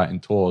have that in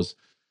tours.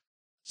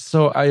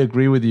 So I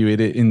agree with you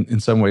in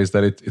some ways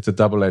that it's a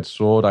double-edged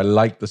sword. I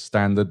like the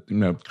standard,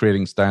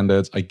 creating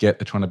standards. I get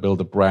they're trying to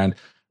build a brand.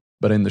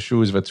 But in the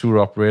shoes of a tour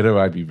operator,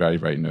 I'd be very,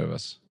 very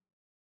nervous.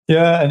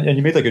 Yeah, and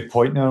you made a good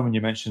point there when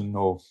you mentioned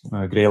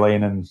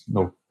Greyline and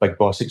Big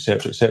Bus,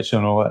 etc.,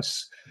 etc.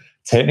 That's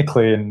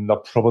technically, and they're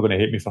probably going to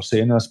hate me for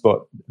saying this,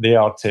 but they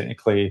are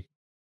technically,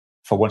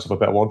 for once of a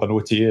better word, an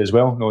OTA as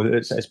well.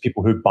 It's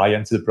people who buy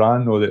into the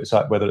brand. Whether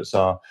it's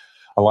a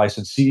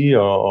licensee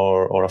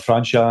or a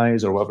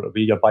franchise or whatever it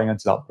be, you're buying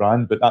into that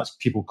brand. But that's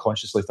people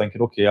consciously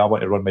thinking, okay, I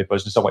want to run my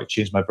business, I want to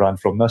change my brand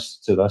from this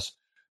to this,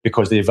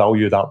 because they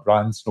value that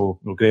brand.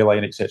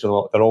 Greyline,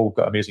 etc. They're all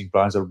got amazing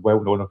brands. They're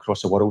well known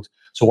across the world.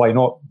 So why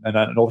not? And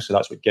obviously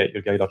that's what Get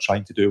Your Guide are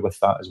trying to do with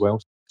that as well.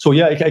 So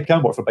yeah, it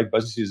can work for big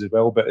businesses as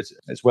well. But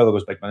it's whether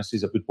those big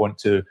businesses that would want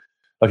to,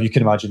 if you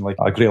can imagine like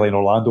a Greyline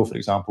Orlando, for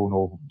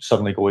example,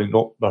 suddenly going,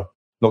 no, we're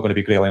not going to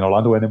be Greyline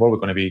Orlando anymore. We're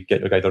going to be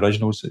Get Your Guide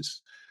Originals.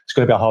 It's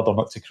going to be a harder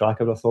nut to crack,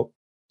 I would have thought.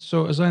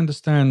 So as I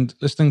understand,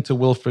 listening to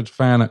Wilfred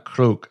Fan at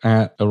Crook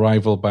at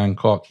Arrival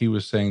Bangkok, he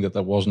was saying that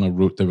there wasn't a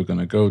route they were going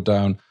to go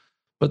down.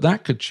 But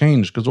that could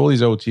change because all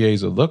these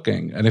OTAs are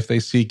looking. And if they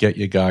see Get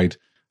Your Guide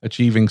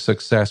achieving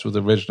success with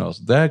originals,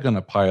 they're going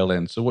to pile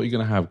in. So what you're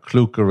going to have,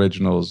 Klook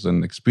originals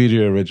and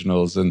Expedia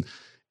originals. And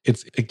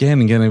it's,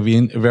 again, going to be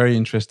a very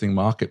interesting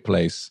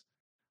marketplace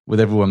with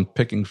everyone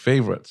picking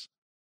favorites.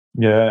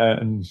 Yeah,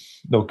 and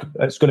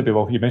it's going to be,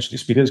 you mentioned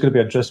Expedia, it's going to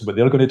be interesting what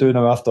they're going to do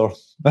now after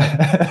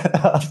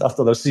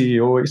after their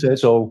CEO,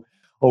 etc.,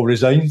 all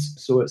resigns.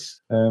 So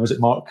it's, was it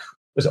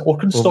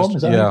Orkenstorm?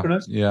 Is that how you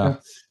pronounce it? Yeah.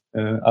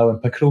 Alan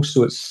Pickerel.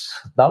 So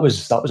that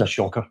was a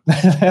shocker.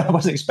 I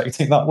wasn't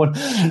expecting that one.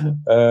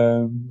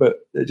 But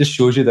it just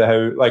shows you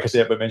how, like I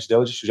said, I mentioned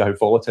earlier, it just shows you how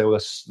volatile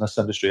this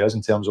industry is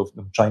in terms of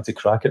them trying to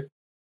crack it.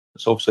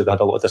 It's obviously they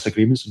had a lot of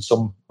disagreements, and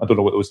some, I don't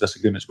know what those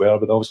disagreements were,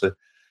 but obviously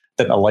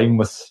didn't align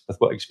with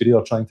what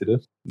Expedia are trying to do.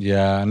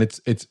 Yeah, and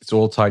it's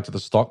all tied to the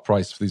stock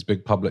price for these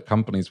big public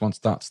companies. Once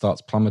that starts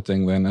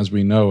plummeting, then as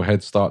we know,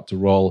 heads start to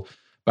roll.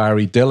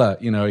 Barry Diller,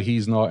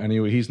 he's not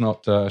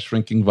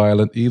shrinking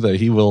violent either.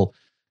 He will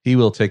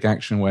take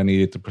action where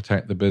needed to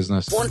protect the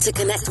business. Want to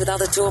connect with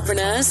other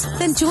tourpreneurs?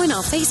 Then join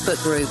our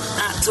Facebook group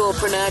at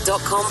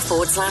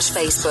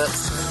tourpreneur.com/Facebook.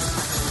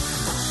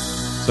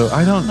 So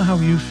I don't know how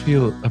you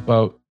feel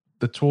about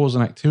the tours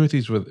and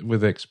activities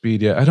with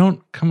Expedia, I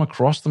don't come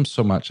across them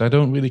so much. I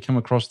don't really come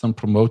across them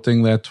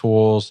promoting their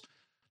tours.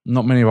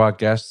 Not many of our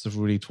guests have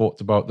really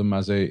talked about them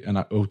as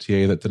an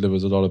OTA that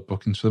delivers a lot of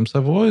bookings for them. So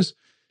I've always,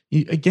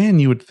 again,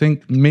 you would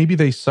think maybe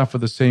they suffer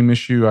the same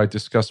issue I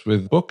discussed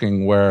with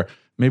Booking, where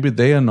maybe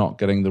they are not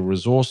getting the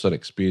resource at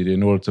Expedia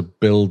in order to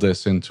build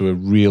this into a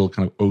real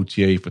kind of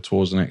OTA for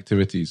tours and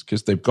activities,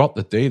 because they've got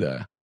the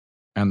data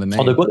and the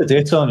name. Oh, they've got the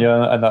data,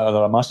 yeah, and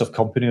they're a massive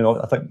company.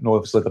 I think,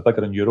 obviously they're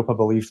bigger in Europe, I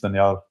believe, than they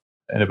are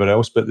anywhere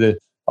else. But I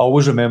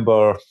always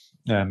remember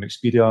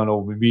Expedia,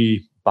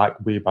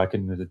 way back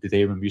in the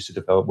day when we used to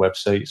develop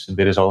websites and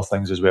various other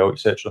things as well,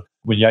 etc.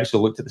 When you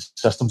actually looked at the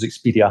systems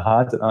Expedia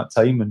had at that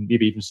time, and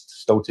maybe even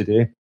still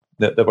today,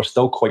 that they were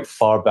still quite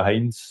far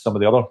behind some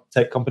of the other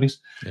tech companies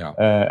in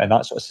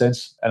that sort of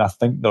sense. And I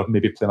think they're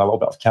maybe playing a little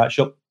bit of catch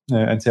up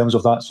in terms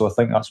of that. So I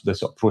think that's the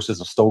sort of process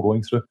they're still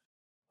going through.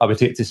 I would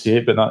hate to say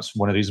it, but that's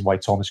one of the reasons why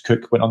Thomas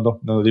Cook went under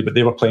the other day. But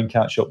they were playing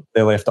catch up.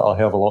 They left it a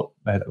hell of a lot.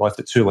 They left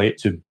it too late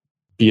to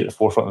be at the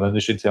forefront of the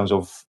industry in terms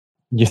of,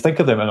 you think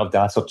of the amount of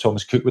data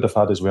Thomas Cook would have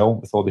had as well,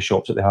 with all the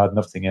shops that they had and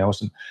everything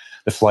else, and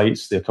the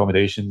flights, the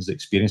accommodations, the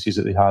experiences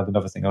that they had and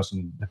everything else,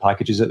 and the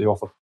packages that they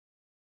offer.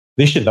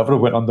 They should never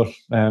have went under,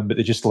 but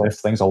they just left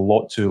things a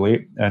lot too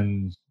late.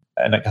 And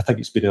I think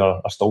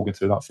Expedia are still going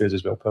through that phase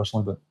as well,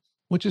 personally. But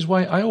which is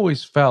why I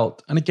always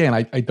felt, and again,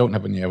 I don't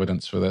have any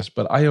evidence for this,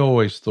 but I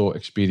always thought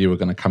Expedia were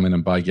going to come in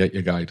and buy Get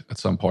Your Guide at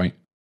some point.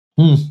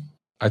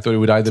 I thought it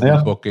would either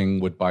be Booking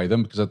would buy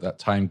them, because at that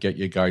time, Get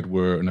Your Guide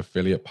were an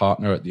affiliate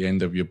partner. At the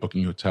end of your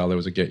Booking hotel, there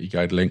was a Get Your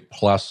Guide link.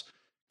 Plus,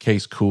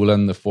 Case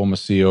Coolan, the former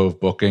CEO of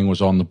Booking,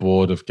 was on the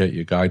board of Get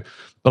Your Guide.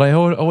 But I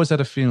always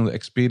had a feeling that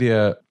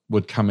Expedia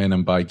would come in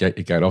and buy Get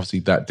Your Guide. Obviously,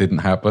 that didn't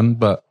happen,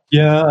 but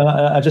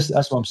yeah,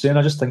 that's what I'm saying.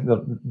 I just think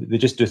that they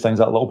just do things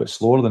a little bit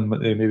slower than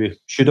what they maybe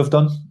should have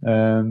done,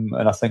 and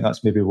I think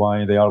that's maybe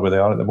why they are where they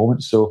are at the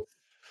moment. So,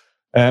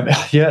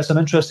 yeah, it's an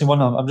interesting one.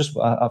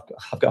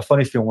 I've got a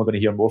funny feeling we're going to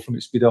hear more from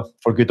Expedia,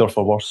 for good or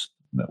for worse,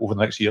 over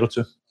the next year or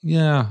two.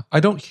 Yeah, I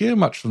don't hear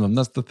much from them.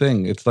 That's the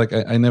thing. It's like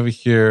I never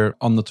hear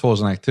on the tours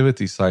and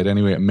activities side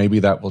anyway. Maybe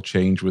that will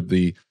change with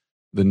the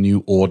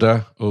new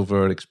order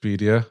over at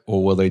Expedia,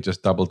 or will they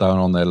just double down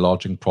on their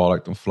lodging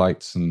product and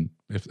flights, and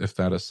if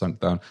that has sunk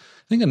down.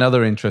 I think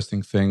another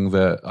interesting thing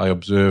that I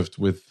observed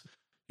with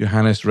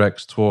Johannes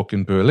Reck's talk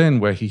in Berlin,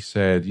 where he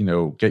said,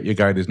 Get Your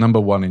Guide is number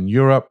 1 in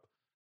Europe,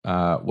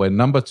 we're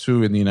number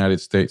 2 in the United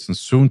States, and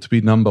soon to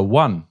be number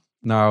 1.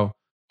 Now,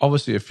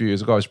 obviously, a few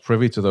years ago, I was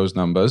privy to those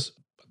numbers.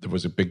 There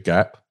was a big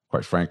gap,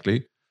 quite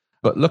frankly.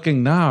 But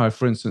looking now,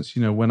 for instance,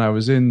 when I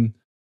was in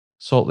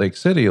Salt Lake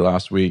City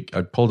last week,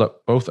 I pulled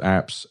up both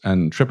apps,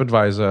 and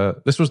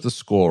TripAdvisor, this was the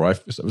score, right?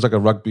 It was like a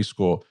rugby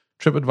score.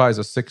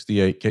 TripAdvisor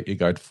 68, Get Your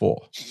Guide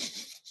 4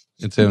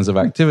 in terms of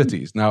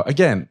activities. Now,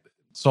 again,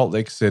 Salt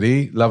Lake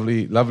City,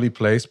 lovely, lovely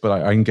place,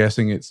 but I'm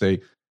guessing it's a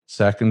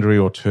secondary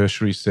or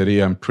tertiary city.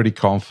 I'm pretty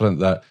confident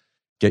that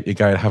Get Your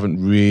Guide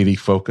haven't really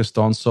focused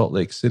on Salt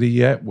Lake City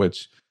yet,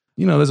 which,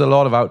 there's a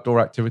lot of outdoor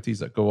activities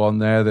that go on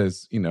there.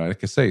 There's,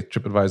 like I say,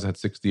 TripAdvisor had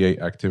 68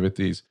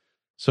 activities.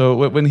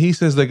 So when he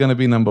says they're going to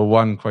be number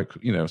 1 quite,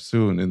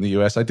 soon in the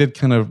US, I did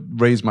kind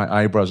of raise my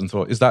eyebrows and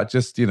thought, is that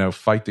just,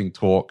 fighting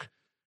talk?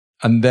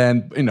 And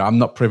then, I'm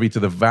not privy to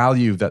the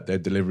value that they're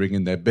delivering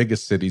in their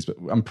biggest cities, but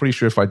I'm pretty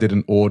sure if I did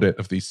an audit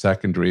of these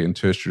secondary and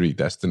tertiary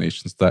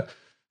destinations, that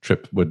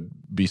Trip would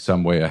be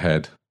some way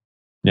ahead.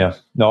 Yeah,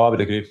 no, I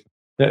would agree.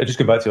 Yeah, just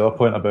go back to the other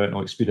point about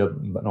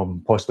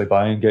Expedia possibly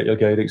buying Get Your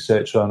Guide,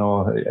 etc. I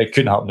know it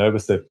couldn't happen now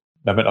with the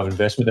amount of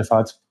investment they've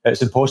had.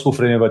 It's impossible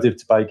for anybody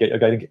to buy Get Your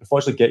Guide.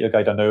 Unfortunately, Get Your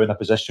Guide are now in a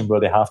position where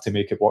they have to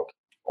make it work,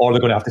 or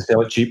they're going to have to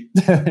sell it cheap.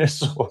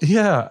 So.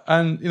 Yeah,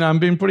 and I'm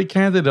being pretty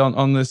candid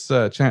on this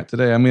chat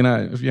today. I mean,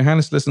 if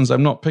Johannes listens,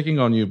 I'm not picking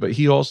on you, but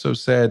he also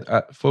said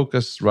at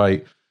Focus,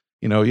 right,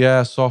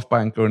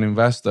 SoftBank are an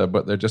investor,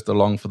 but they're just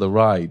along for the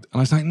ride. And I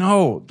was like,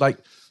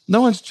 no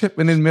one's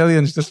chipping in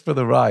millions just for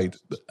the ride.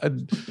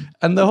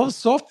 And the whole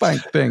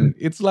SoftBank thing,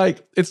 it's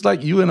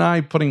like you and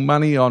I putting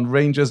money on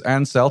Rangers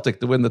and Celtic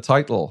to win the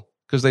title,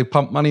 because they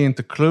pump money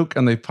into Klook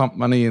and they pump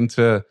money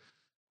into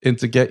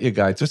Get Your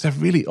Guide. So it's a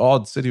really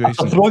odd situation.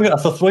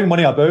 If they're throwing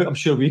money about, I'm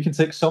sure we can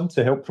take some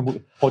to help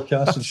promote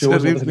podcasts and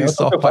shows. Absolutely,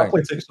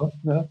 SoftBank. Take some.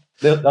 Yeah.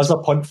 There's a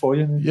punt for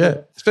you.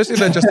 Yeah, especially if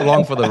they're just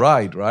along for the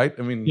ride, right?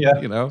 I mean,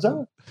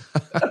 Exactly.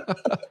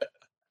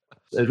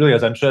 It really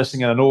is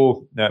interesting. And I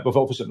know we've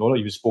obviously known that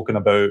you've spoken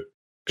about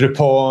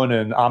Groupon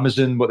and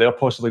Amazon, what they're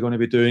possibly going to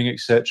be doing,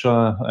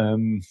 etc.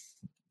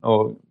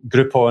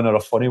 Groupon are a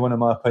funny one in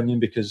my opinion,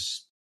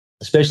 because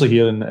especially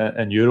here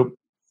in Europe,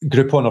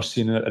 Groupon are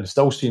seen and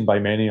still seen by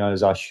many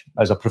as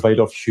a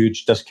provider of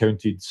huge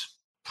discounted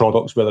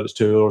products, whether it's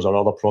tours or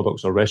other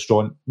products or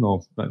restaurant,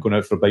 going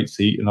out for a bite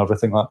to eat and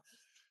everything like that.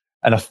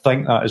 And I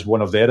think that is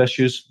one of their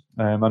issues.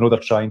 I know they're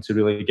trying to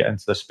really get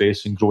into this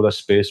space and grow this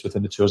space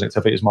within the tours and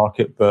activities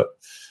market, but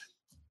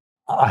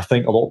I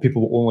think a lot of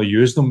people will only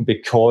use them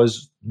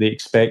because they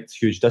expect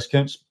huge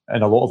discounts,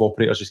 and a lot of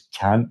operators just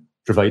can't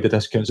provide the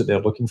discounts that they're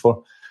looking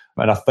for.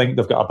 And I think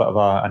they've got a bit of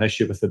an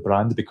issue with the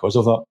brand because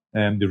of that.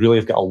 They really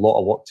have got a lot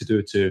of work to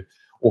do to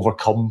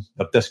overcome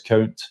their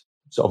discount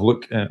sort of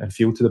look and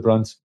feel to the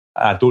brand.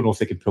 I don't know if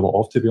they can pull it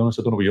off, to be honest.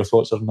 I don't know what your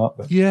thoughts are on that.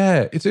 But.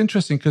 Yeah, it's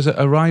interesting because at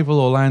Arrival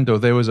Orlando,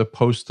 there was a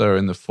poster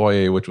in the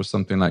foyer, which was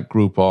something like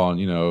Groupon,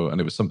 and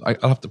it was something,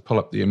 I'll have to pull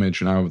up the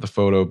image now of the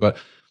photo, but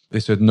they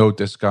said no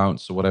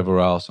discounts or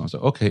whatever else. And I was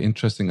like, okay,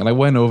 interesting. And I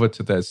went over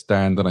to their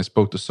stand and I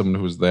spoke to someone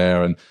who was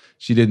there and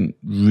she didn't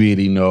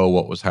really know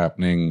what was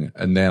happening.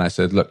 And then I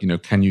said, look,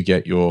 can you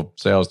get your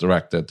sales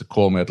director to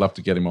call me? I'd love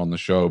to get him on the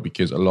show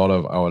because a lot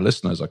of our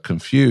listeners are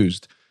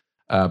confused.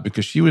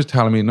 Because she was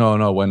telling me,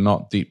 no, we're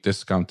not deep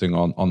discounting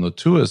on the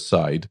tours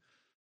side.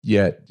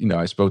 Yet,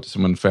 I spoke to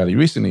someone fairly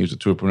recently who's a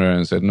tourpreneur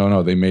and said,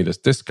 no, they made us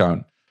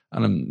discount.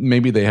 And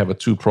maybe they have a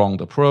two-pronged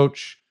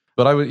approach.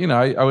 But I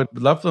would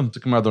love them to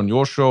come out on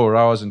your show or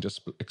ours and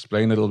just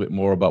explain a little bit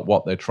more about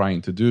what they're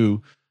trying to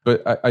do.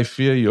 But I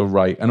fear you're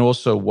right. And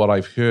also what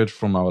I've heard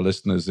from our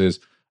listeners is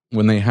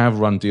when they have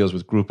run deals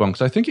with Groupon,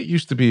 because I think it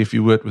used to be if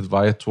you worked with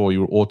Viator,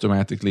 you were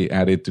automatically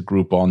added to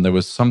Groupon. There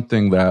was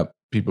something that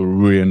people were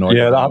really annoyed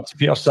about. That happened to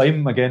Peter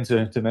Simon, again,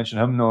 to mention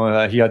him.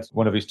 No, he had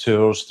one of his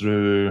tours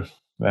through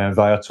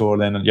Viator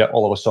then, and yet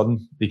all of a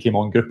sudden he came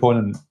on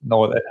Groupon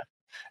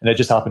and it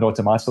just happened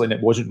automatically, and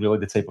it wasn't really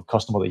the type of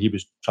customer that he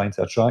was trying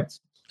to attract.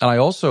 And I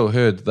also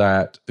heard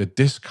that the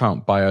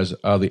discount buyers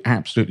are the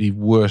absolutely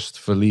worst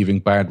for leaving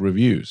bad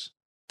reviews.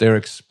 They're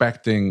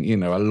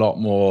expecting, a lot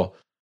more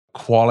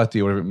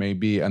quality or whatever it may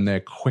be, and they're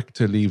quick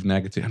to leave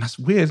negative. And that's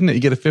weird, isn't it? You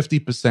get a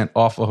 50%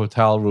 off a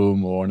hotel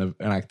room or an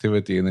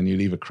activity, and then you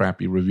leave a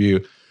crappy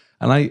review.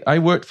 And I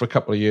worked for a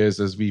couple of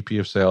years as VP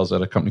of sales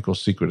at a company called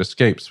Secret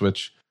Escapes,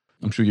 which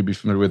I'm sure you'll be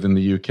familiar with in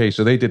the UK.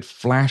 So they did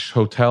flash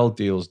hotel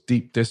deals,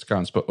 deep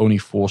discounts, but only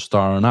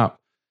 4-star and up.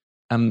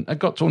 And I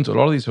got talking to a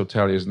lot of these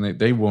hoteliers, and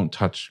they won't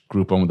touch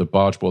Groupon with a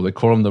barge pole. They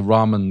call them the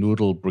ramen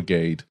noodle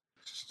brigade.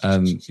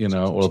 And,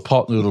 or a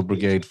pot noodle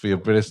brigade for your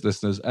British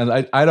listeners.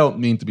 And I don't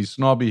mean to be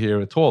snobby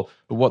here at all,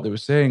 but what they were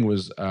saying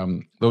was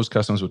those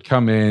customers would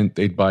come in,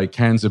 they'd buy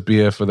cans of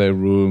beer for their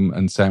room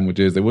and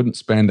sandwiches. They wouldn't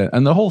spend it.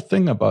 And the whole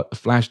thing about the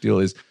flash deal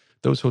is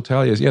those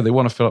hoteliers, they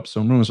want to fill up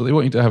some rooms, so they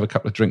want you to have a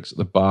couple of drinks at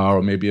the bar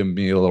or maybe a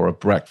meal or a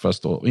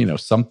breakfast or,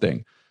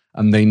 something.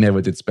 And they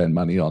never did spend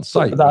money on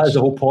site. That is the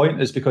whole point,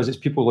 is because it's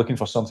people looking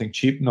for something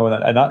cheap.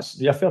 And that's,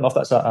 fair enough.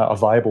 That's a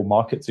viable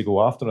market to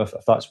go after if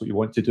that's what you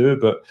want to do.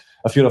 But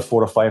if you're a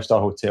 4 or 5-star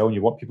hotel and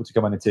you want people to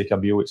come in and take a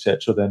meal,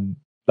 etc., then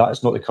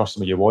that's not the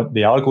customer you want.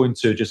 They are going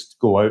to just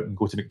go out and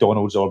go to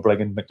McDonald's or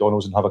bring in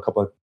McDonald's and have a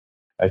couple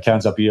of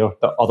cans of beer.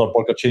 That other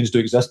burger chains do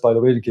exist, by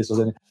the way, in case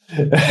there's any.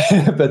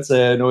 But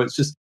no,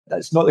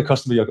 it's not the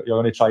customer you're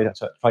going to try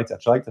to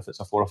attract if it's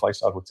a 4 or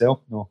 5-star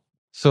hotel. No.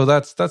 So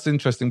that's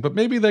interesting, but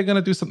maybe they're going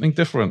to do something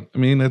different. I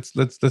mean,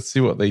 let's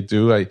see what they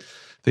do.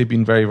 They've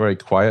been very, very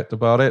quiet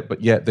about it, but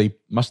yet they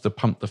must have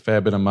pumped a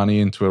fair bit of money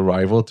into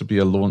Arrival to be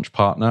a launch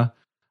partner.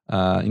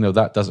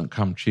 That doesn't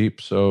come cheap,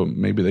 so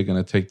maybe they're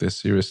going to take this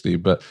seriously.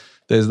 But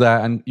there's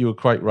that, and you were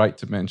quite right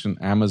to mention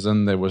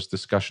Amazon. There was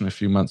discussion a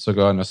few months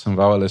ago, and some of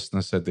our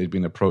listeners said they'd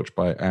been approached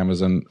by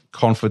Amazon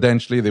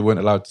confidentially. They weren't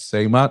allowed to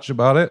say much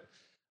about it,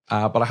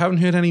 but I haven't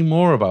heard any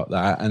more about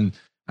that. And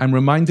I'm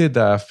reminded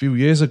a few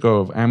years ago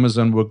of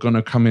Amazon were going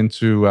to come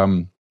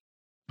into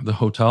the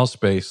hotel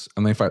space.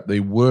 And in fact, they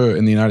were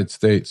in the United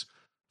States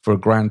for a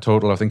grand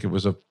total, I think it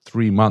was of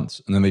 3 months.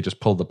 And then they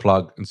just pulled the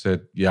plug and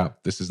said, yeah,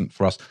 this isn't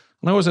for us.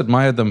 And I always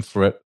admired them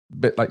for it, a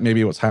bit like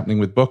maybe what's happening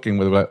with Booking,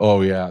 where they're like,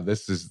 oh yeah,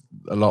 this is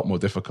a lot more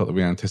difficult than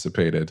we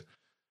anticipated.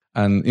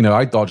 And,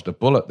 I dodged a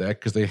bullet there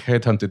because they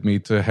headhunted me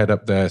to head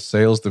up their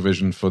sales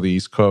division for the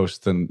East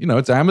Coast. And,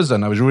 it's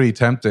Amazon. I was really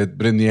tempted.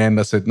 But in the end,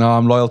 I said, no,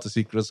 I'm loyal to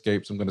Secret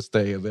Escapes. I'm going to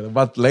stay. And then a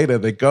month later,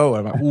 they go.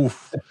 I'm like,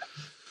 oof.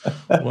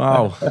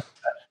 Wow.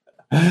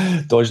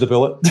 Dodged the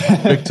bullet.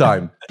 Big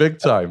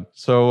time.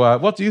 So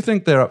what do you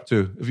think they're up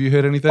to? Have you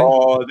heard anything?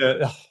 Oh,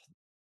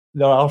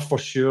 there are for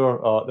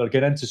sure. They're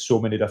getting into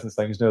so many different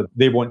things now.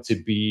 They want to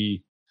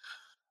be,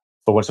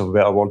 for want of a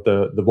better word,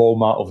 the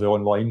Walmart of the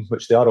online,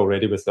 which they are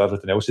already with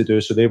everything else they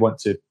do. So they want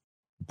to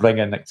bring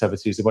in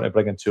activities, they want to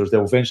bring in tours.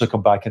 They'll eventually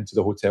come back into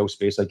the hotel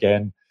space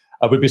again.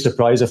 I would be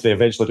surprised if they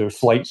eventually do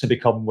flights and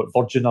become what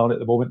Virgin are at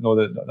the moment. No,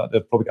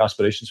 they've probably got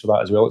aspirations for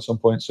that as well at some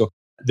point. So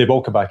they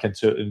will come back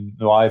into it. And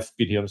I've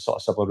been hearing sort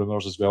of similar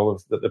rumours as well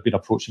that they've been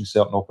approaching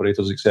certain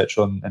operators,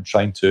 etc., and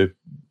trying to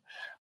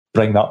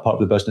bring that part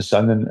of the business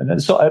in.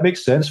 And so it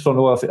makes sense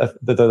for if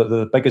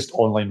the biggest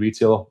online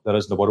retailer there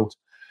is in the world.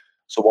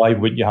 So why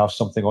wouldn't you have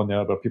something on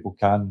there where people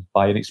can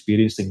buy an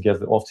experience and give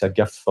it off to a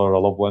gift for a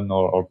loved one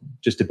or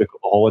just to book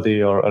a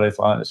holiday or anything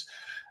like that?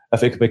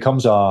 If it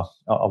becomes a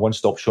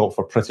one-stop shop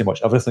for pretty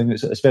much everything,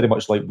 it's very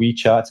much like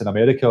WeChat in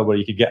America, where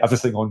you can get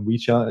everything on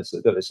WeChat.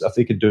 If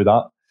they can do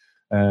that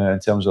in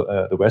terms of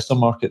the Western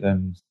market,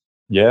 then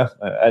yeah,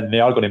 and they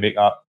are going to make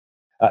that.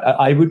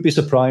 I would be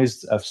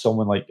surprised if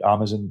someone like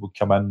Amazon would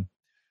come in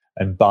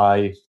and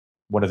buy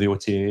one of the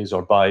OTAs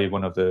or buy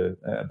one of the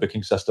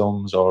booking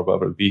systems or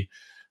whatever it would be,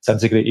 to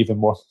integrate even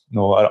more.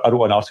 No, I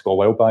wrote an article a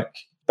while back,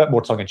 a bit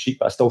more tongue in cheek,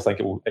 but I still think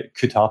it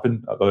could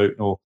happen about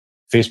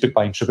Facebook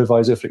buying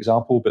TripAdvisor, for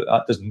example, but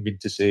that doesn't mean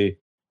to say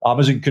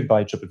Amazon could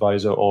buy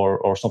TripAdvisor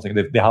or something.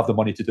 They have the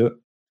money to do it.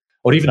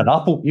 Or even an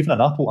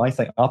Apple. I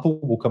think Apple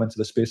will come into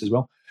the space as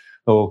well.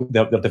 So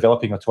they're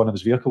developing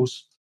autonomous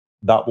vehicles.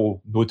 That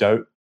will no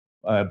doubt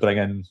bring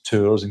in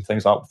tours and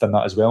things like that within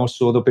that as well.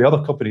 So there'll be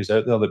other companies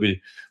out there that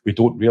we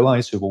don't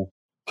realise who will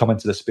come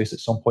into the space at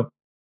some point.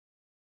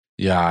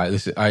 Yeah,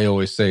 I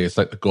always say it's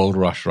like the gold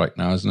rush right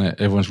now, isn't it?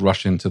 Everyone's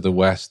rushing to the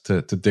west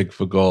to dig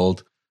for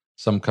gold.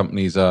 Some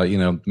companies are,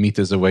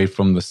 meters away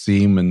from the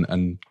seam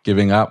and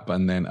giving up.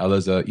 And then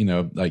others are,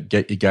 like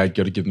Get Your Guide,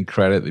 got to give them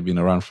credit. They've been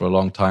around for a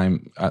long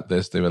time at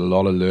this. They've had a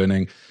lot of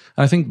learning.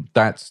 And I think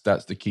that's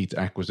the key to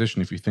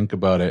acquisition. If you think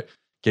about it,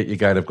 Get Your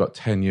Guide have got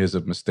 10 years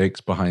of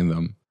mistakes behind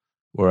them.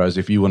 Whereas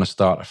if you want to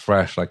start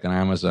afresh like an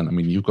Amazon, I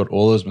mean, you've got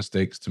all those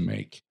mistakes to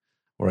make.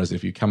 Whereas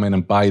if you come in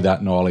and buy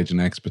that knowledge and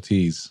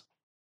expertise.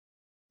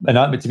 And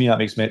that, to me, that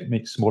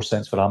makes more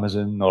sense for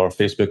Amazon or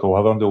Facebook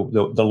or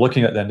whoever. They're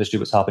looking at the industry,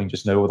 what's happening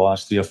just now over the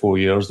last 3 or 4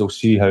 years. They'll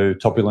see how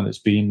turbulent it's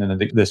been and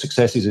the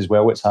successes as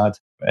well it's had.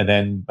 And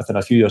then within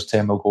a few years'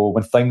 time, they'll go,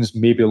 when things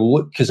maybe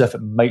look as if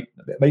it might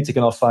take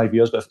another 5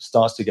 years, but if it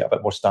starts to get a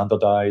bit more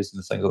standardized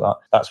and things like that,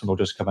 that's when they'll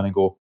just come in and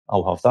go,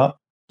 I'll have that.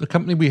 The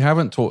company we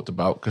haven't talked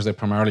about, because they're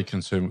primarily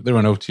concerned, they're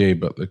an OTA,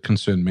 but they're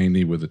concerned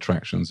mainly with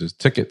attractions, is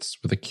Tickets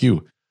with a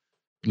Q.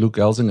 Luke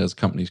Elzinger's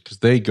company, because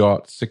they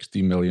got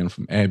 60 million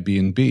from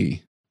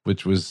Airbnb,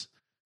 which was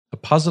a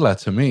puzzler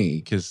to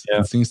me, because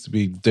it seems to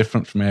be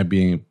different from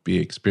Airbnb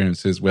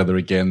experiences, whether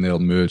again they'll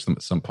merge them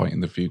at some point in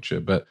the future.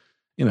 But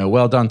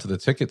well done to the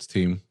Tickets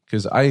team,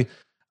 because I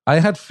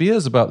had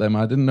fears about them.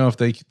 I didn't know if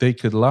they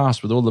could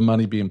last with all the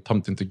money being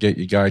pumped into Get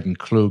Your Guide and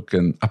Klook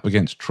and up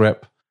against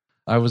Trip.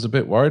 I was a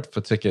bit worried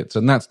for Tickets,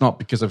 and that's not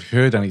because I've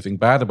heard anything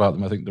bad about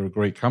them. I think they're a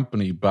great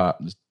company, but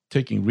it's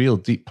taking real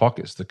deep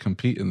pockets to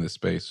compete in this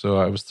space. So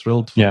I was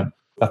thrilled for them.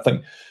 I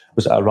think,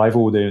 was it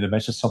Arrival? They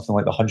mentioned something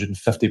like the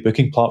 150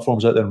 booking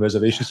platforms out there and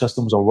reservation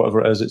systems or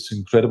whatever it is. It's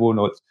incredible.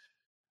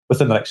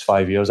 Within the next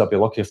 5 years, I'd be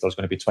lucky if there's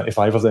going to be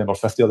 25 of them or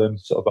 50 of them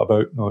sort of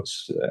about.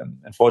 It's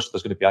unfortunately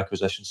there's going to be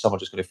acquisitions. Some are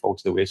just going to fall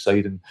to the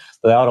wayside, and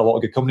there are a lot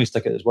of good companies.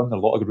 Ticket is one. There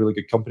are a lot of really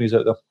good companies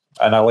out there,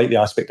 and I like the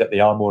aspect that they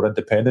are more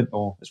independent.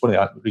 It's one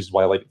of the reasons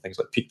why I like things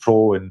like Peak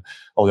Pro and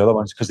all the other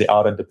ones, because they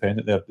are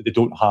independent. They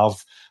don't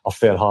have a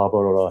Fair Harbor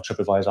or a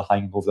TripAdvisor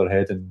hanging over their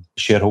head and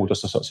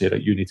shareholders to sort of say,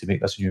 right, you need to make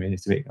this and you need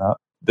to make that.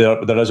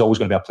 There is always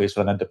going to be a place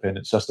for an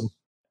independent system,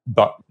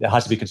 but it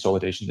has to be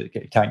consolidation.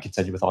 It can't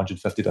continue with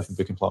 150 different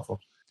booking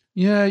platforms.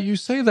 Yeah, you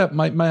say that.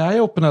 My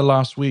eye-opener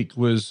last week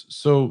was,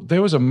 so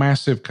there was a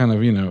massive kind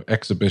of,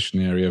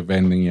 exhibition area,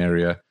 vending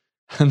area.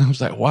 And I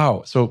was like,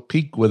 wow. So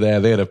Peak were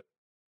there. They had a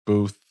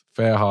booth.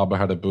 Fair Harbor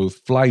had a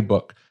booth.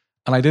 Flybook.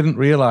 And I didn't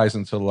realize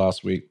until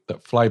last week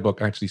that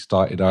Flybook actually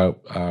started out,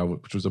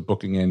 which was a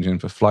booking engine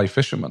for fly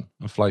fishermen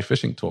and fly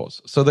fishing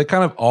tours. So they're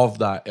kind of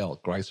that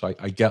ilk, right? So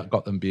I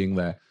got them being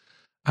there.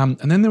 And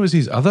then there was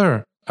these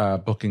other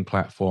booking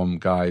platform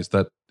guys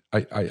that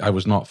I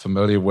was not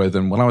familiar with.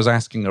 And when I was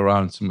asking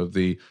around some of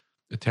the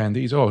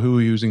attendees, who are you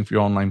using for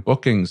your online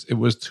bookings? It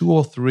was 2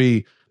 or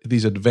 3 of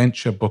these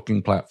adventure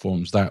booking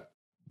platforms that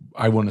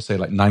I want to say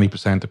like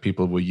 90% of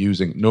people were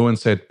using. No one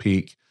said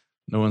Peak.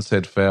 No one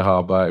said Fair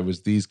Harbor. It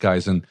was these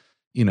guys. And,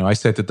 I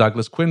said to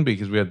Douglas Quinby,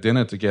 because we had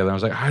dinner together, I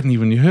was like, I hadn't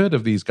even heard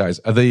of these guys.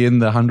 Are they in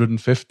the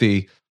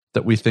 150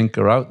 that we think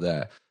are out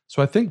there?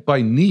 So I think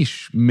by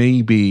niche,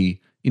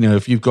 maybe,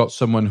 if you've got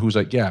someone who's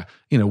like,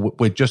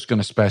 we're just going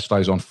to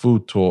specialize on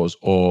food tours,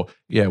 or,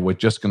 we're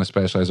just going to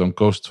specialize on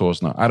ghost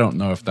tours. Now, I don't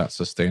know if that's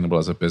sustainable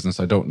as a business.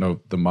 I don't know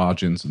the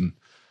margins and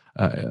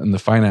the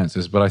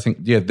finances, but I think,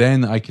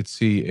 then I could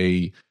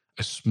see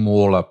a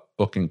smaller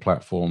booking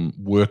platform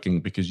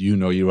working, because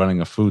you're running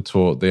a food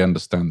tour. They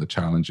understand the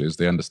challenges.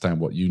 They understand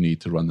what you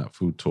need to run that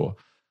food tour.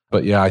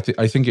 But I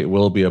think it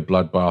will be a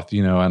bloodbath,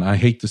 and I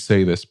hate to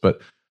say this, but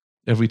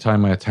every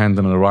time I attend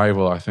an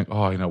Arrival, I think,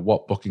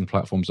 what booking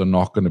platforms are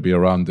not going to be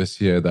around this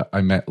year that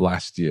I met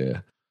last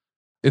year?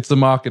 It's the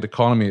market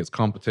economy, it's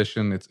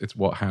competition, it's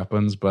what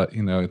happens, but,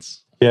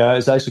 it's... Yeah,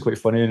 it's actually quite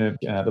funny.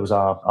 There was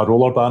a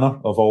roller banner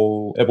of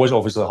all, it was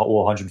obviously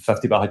all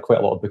 150, but I had quite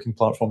a lot of booking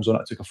platforms on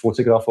it. I took a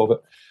photograph of it.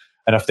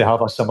 And if they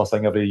have a similar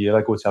thing every year,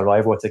 I go to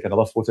Arrival, I take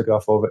another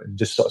photograph of it and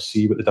just sort of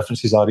see what the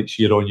differences are each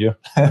year on year.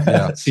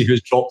 See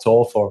who's dropped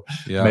off or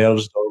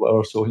merged or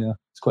whatever. So,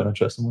 it's quite an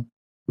interesting one.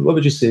 What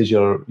would you say is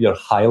your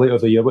highlight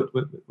of the year? What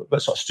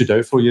sort of stood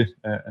out for you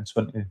in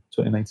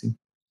 2019?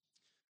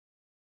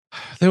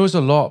 There was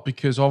a lot,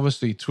 because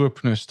obviously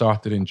Tourpreneur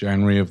started in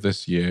January of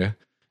this year.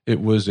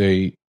 It was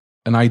an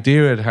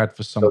idea I'd had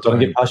for some time.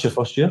 Did I get past your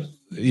first year?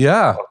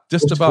 Yeah,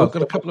 just about.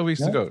 Got a couple of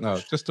weeks to go. No,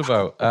 just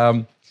about.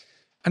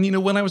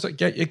 And when I was at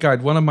Get Your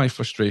Guide, one of my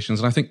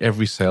frustrations, and I think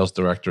every sales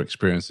director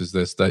experiences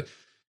this, that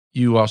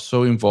you are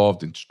so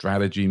involved in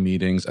strategy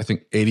meetings. I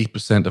think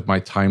 80% of my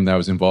time now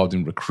was involved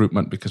in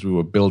recruitment, because we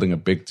were building a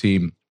big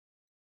team,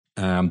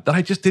 that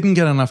I just didn't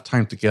get enough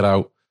time to get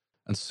out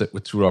and sit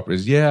with tour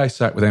operators. Yeah, I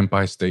sat with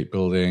Empire State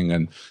Building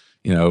and,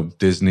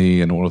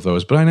 Disney and all of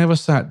those, but I never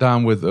sat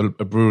down with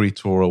a brewery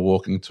tour or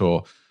walking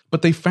tour.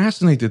 but they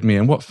fascinated me.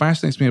 And what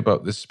fascinates me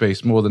about this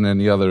space more than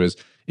any other is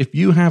if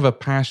you have a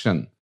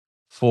passion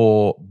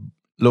for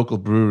local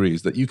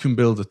breweries, that you can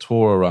build a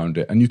tour around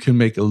it and you can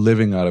make a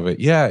living out of it.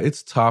 Yeah,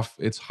 it's tough,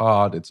 it's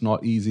hard, it's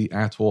not easy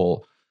at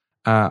all.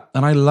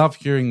 And I love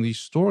hearing these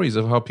stories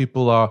of how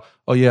people are,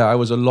 oh yeah, I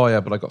was a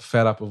lawyer, but I got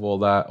fed up of all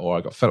that, or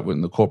I got fed up with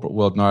in the corporate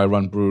world, now I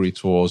run brewery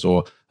tours,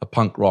 or a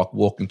punk rock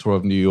walking tour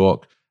of New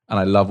York, and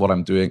I love what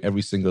I'm doing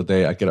every single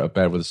day. I get out of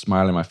bed with a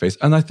smile on my face.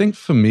 And I think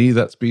for me,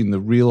 that's been the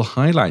real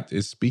highlight,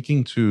 is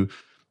speaking to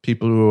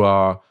people who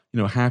are,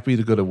 happy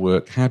to go to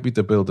work, happy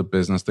to build a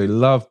business. They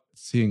love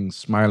seeing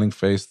smiling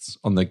faces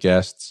on their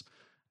guests,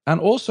 and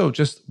also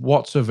just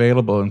what's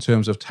available in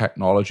terms of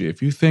technology.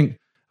 If you think,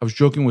 I was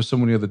joking with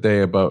someone the other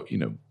day about,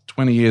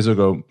 20 years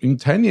ago, even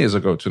 10 years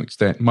ago to an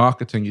extent,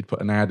 marketing, you'd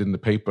put an ad in the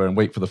paper and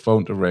wait for the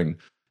phone to ring.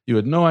 You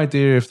had no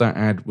idea if that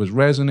ad was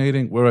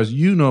resonating, whereas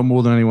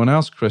more than anyone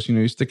else, Chris,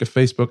 you stick a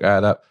Facebook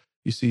ad up,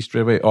 you see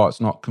straight away, oh, it's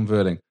not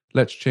converting.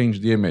 Let's change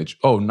the image.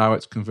 Oh, now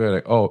it's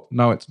converting. Oh,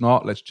 no, it's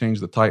not. Let's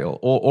change the title.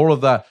 All of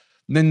that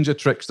ninja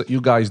tricks that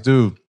you guys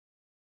do,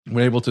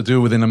 we're able to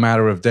do within a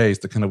matter of days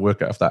to kind of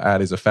work out if that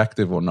ad is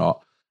effective or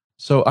not.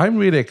 So I'm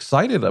really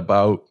excited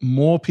about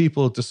more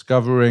people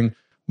discovering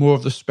more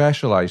of the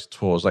specialized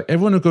tours. Like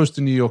everyone who goes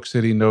to New York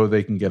City know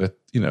they can get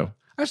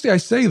actually I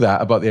say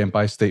that about the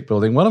Empire State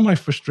Building. One of my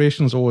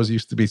frustrations always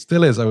used to be,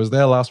 still is, I was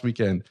there last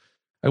weekend.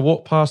 I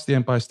walked past the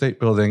Empire State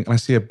Building and I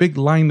see a big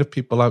line of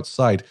people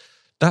outside.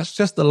 That's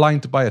just the line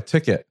to buy a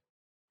ticket.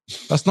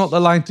 That's not the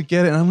line to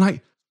get it. And I'm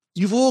like,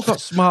 you've all got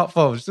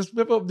smartphones. Just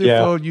whip up your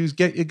phone,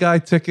 get your guy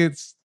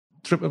tickets,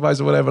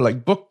 TripAdvisor, whatever,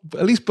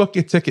 at least book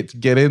your ticket to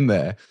get in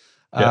there.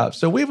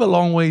 So we have a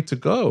long way to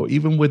go,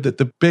 even with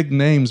the big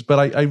names.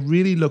 But I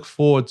really look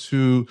forward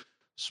to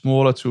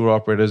smaller tour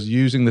operators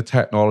using the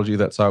technology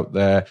that's out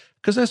there.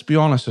 Because let's be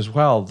honest as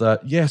well,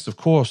 that yes, of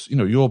course,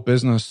 your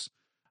business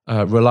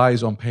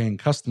relies on paying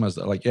customers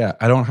that are like, yeah,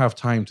 I don't have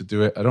time to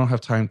do it. I don't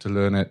have time to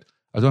learn it.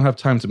 I don't have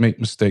time to make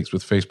mistakes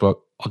with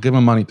Facebook. I'll give my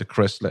money to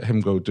Chris, let him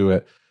go do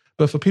it.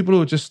 But for people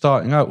who are just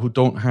starting out, who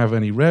don't have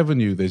any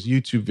revenue, there's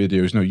YouTube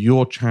videos.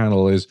 Your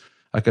channel is,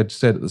 like I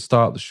said at the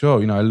start of the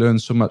show, I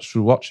learned so much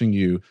through watching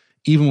you.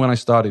 Even when I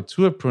started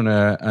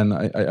Tourpreneur, and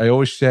I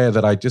always share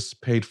that I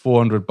just paid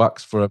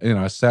 $400 for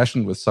a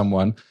session with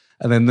someone,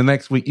 and then the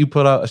next week you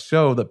put out a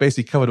show that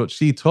basically covered what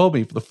she told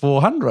me for the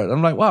 $400.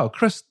 I'm like, wow,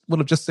 Chris would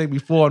have just saved me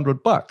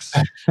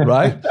 $400,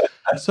 right?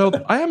 So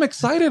I am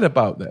excited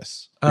about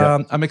this.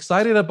 I'm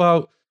excited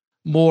about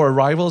more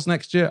arrivals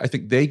next year. I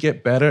think they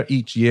get better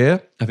each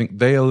year. I think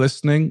they are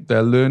listening,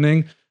 they're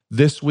learning.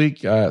 This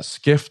week,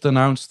 Skift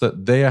announced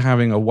that they are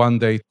having a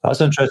one-day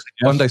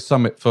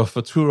summit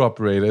for tour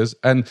operators.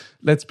 And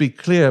let's be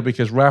clear,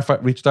 because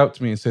Rafat reached out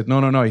to me and said,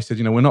 no. He said,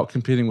 we're not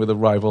competing with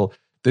Arrival.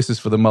 This is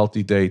for the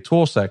multi-day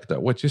tour sector,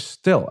 which is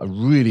still a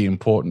really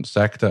important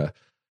sector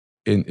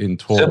in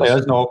tours. Certainly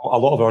is. No, a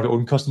lot of our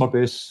own customer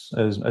base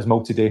is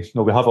multi-day.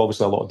 We have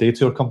obviously a lot of day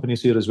tour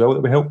companies here as well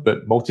that we help,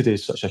 but multi-day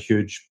is such a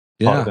huge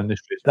part of the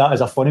industry. That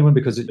is a funny one,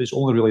 because it's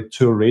only really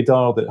Tour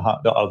Radar that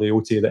are the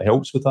OTA that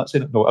helps with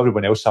that. No,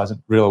 everyone else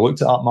hasn't really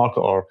looked at that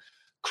market or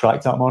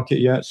cracked that market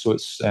yet. So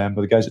it's but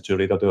the guys at Tour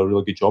Radar do a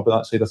really good job of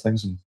that side of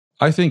things. And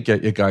I think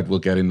Get Your Guide will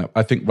get in.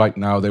 I think right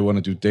now they want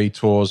to do day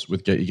tours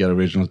with Get Your Guide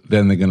Originals.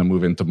 Then they're going to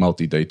move into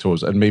multi-day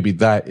tours, and maybe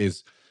that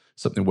is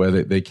something where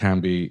they can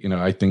be,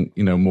 I think,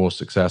 more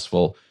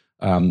successful.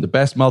 The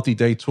best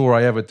multi-day tour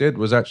I ever did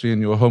was actually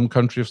in your home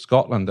country of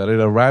Scotland. I did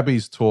a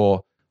Rabbi's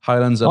tour,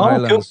 Highlands and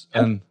Islands,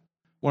 cool. and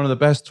one of the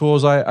best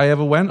tours I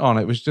ever went on.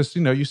 It was just,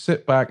 you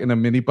sit back in a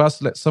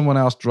minibus, let someone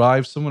else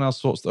drive, someone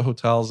else sorts the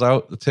hotels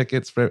out, the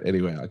tickets for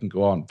anyway, I can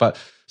go on. But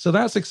so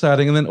that's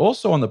exciting. And then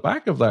also on the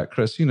back of that,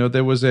 Chris,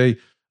 there was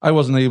I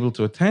wasn't able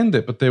to attend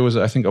it, but there was,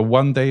 I think, a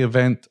one-day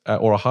event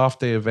or a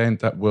half-day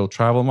event at World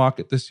Travel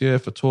Market this year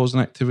for tours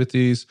and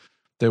activities.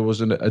 There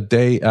was a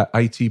day at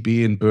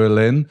ITB in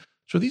Berlin.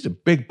 So these are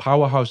big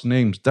powerhouse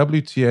names,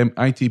 WTM,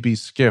 ITB,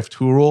 Skift,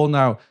 who are all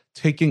now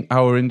taking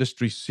our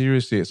industry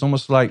seriously. It's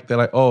almost like they're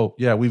like, oh,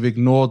 yeah, we've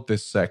ignored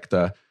this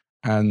sector.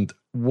 And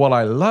what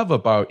I love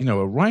about,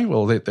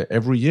 Arrival, that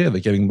every year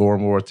they're getting more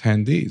and more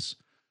attendees.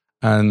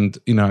 And,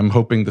 I'm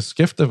hoping the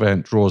Skift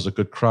event draws a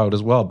good crowd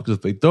as well, because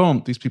if they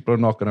don't, these people are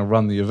not going to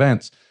run the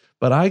events.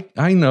 But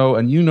I know,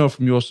 and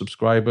from your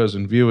subscribers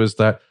and viewers,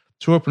 that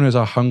tourpreneurs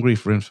are hungry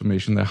for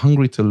information. They're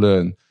hungry to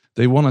learn.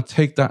 They want to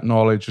take that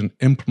knowledge and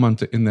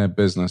implement it in their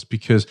business,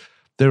 because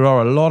there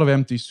are a lot of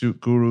empty suit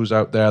gurus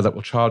out there that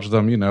will charge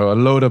them, a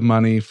load of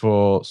money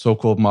for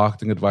so-called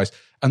marketing advice,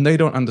 and they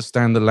don't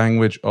understand the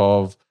language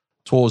of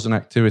tours and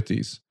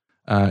activities.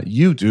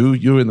 You do.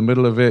 You're in the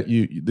middle of it.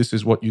 This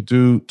is what you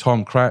do.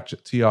 Tom Cratch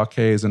at TRK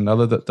is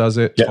another that does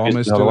it. Yeah,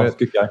 Thomas do it.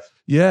 Good guy.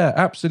 Yeah,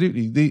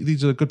 absolutely.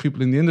 These are the good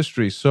people in the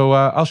industry. So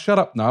I'll shut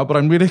up now, but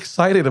I'm really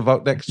excited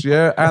about next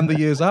year and the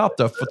years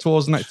after for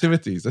tours and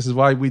activities. This is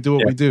why we do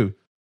what we do.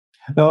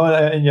 No,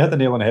 and you hit the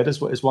nail on the head.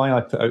 It's why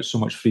I put out so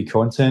much free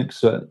content.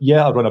 So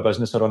I run a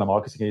business, I run a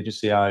marketing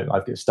agency,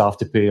 I've got staff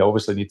to pay. I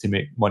obviously need to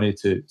make money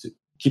to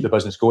keep the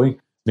business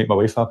going. make my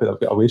wife happy that I've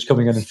got a wage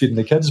coming in and feeding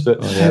the kids.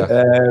 But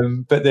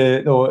I'm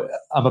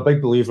a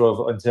big believer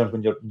of, in terms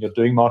when you're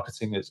doing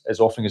marketing, is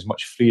offering as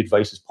much free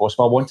advice as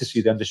possible. I want to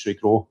see the industry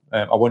grow.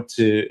 I want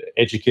to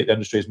educate the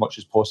industry as much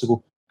as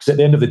possible. Because at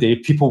the end of the day,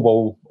 people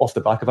will, off the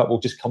back of it, will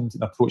just come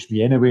and approach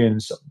me anyway and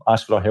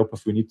ask for our help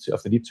if they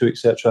need to,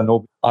 etc.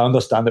 No, I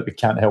understand that we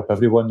can't help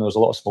everyone. There's a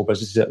lot of small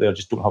businesses out there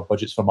just don't have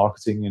budgets for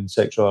marketing,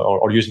 etc.,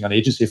 or using an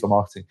agency for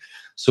marketing.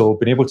 So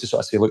being able to sort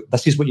of say, look,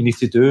 this is what you need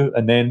to do,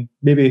 and then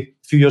maybe a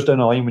few years down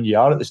the line, when you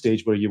are at the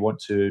stage where you want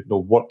to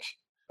work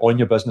on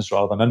your business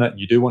rather than in it, and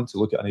you do want to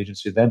look at an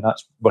agency, then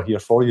we're here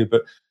for you.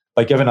 But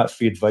by giving that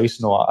free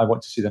advice, I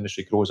want to see the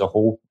industry grow as a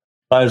whole.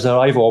 As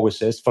Arrival always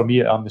says, for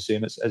me, I'm the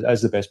same. It's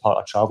the best part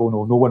of travel.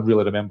 No one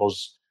really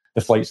remembers the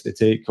flights they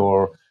take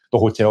or the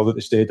hotel that they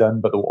stayed in,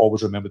 but they'll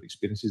always remember the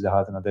experiences they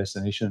had in a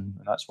destination.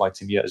 And that's why,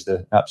 to me, it is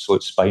the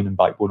absolute spine and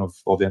backbone of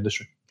the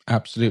industry.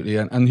 Absolutely.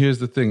 And here's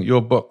the thing.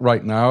 Your book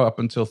right now, up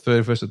until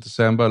 31st of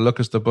December, look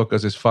at the book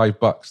as is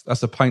 $5.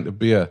 That's a pint of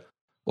beer.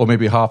 Or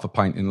maybe half a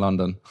pint in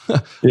London.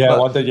 London,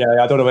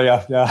 I don't know where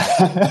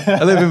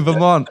I live in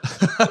Vermont.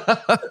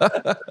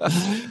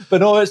 But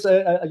no, it's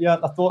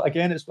I thought,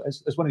 again, it's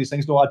one of these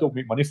things. No, I don't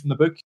make money from the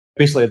book.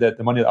 Basically,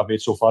 the money that I've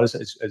made so far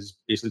is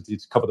basically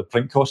to cover the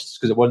print costs,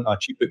 because it wasn't a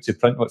cheap book to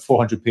print, like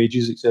 400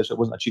 pages, etc. It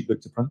wasn't a cheap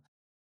book to print.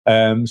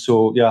 I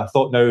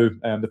thought now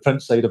the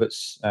print side of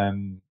it's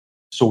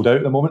sold out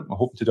at the moment. I'm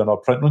hoping to do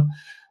another print run.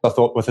 I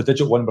thought with the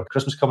digital one, with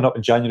Christmas coming up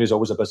in January is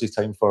always a busy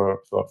time for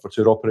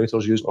tour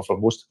operators, or for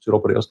most tour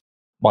operators.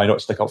 Why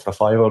not stick up for a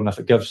 $5? And if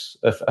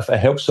it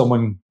helps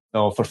someone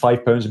for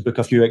 £5 and book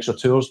a few extra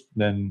tours,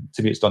 then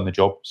to me it's done the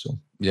job. So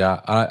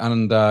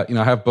I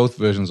have both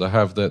versions. I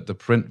have the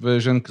print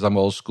version because I'm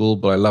old school,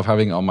 but I love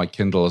having it on my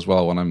Kindle as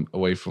well when I'm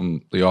away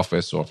from the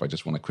office or if I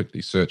just want to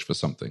quickly search for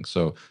something.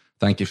 So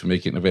thank you for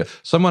making it available.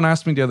 Someone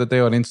asked me the other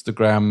day on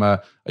Instagram,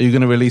 are you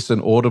going to release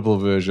an Audible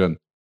version?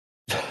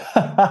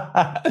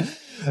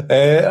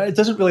 It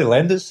doesn't really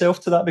lend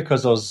itself to that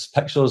because there's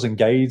pictures and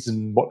guides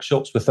and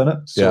workshops within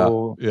it.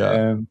 So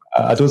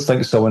I don't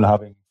think someone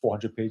having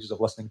 400 pages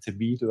of listening to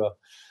me do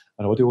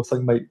an audio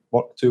thing might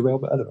work too well,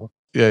 but I don't know.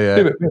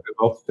 Maybe it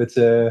will. But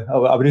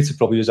I would need to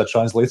probably use a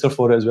translator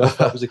for it as well if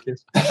that was the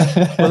case.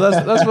 Well,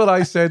 that's what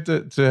I said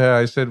to her.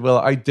 I said, well,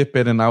 I dip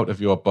in and out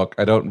of your book.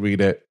 I don't read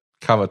it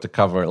cover to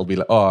cover. It'll be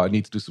like, I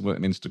need to do some work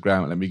on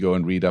Instagram. Let me go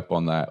and read up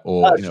on that.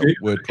 Or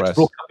WordPress. It's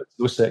broken up into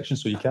those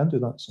sections, so you can do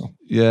that. So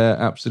yeah,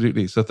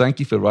 absolutely. So thank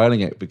you for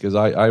writing it because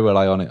I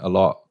rely on it a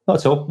lot. Not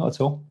at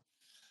all.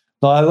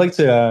 No, I'd like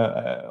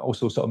to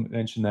also sort of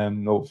mention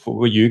for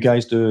what you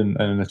guys do and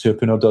the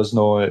Tourpreneur does.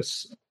 No, I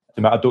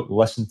don't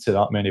listen to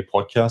that many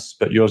podcasts,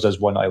 but yours is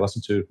one I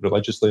listen to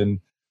religiously, and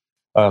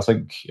I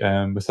think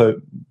without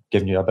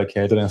giving you a big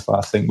head or anything,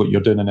 I think what you're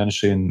doing in the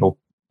industry and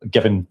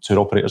giving tour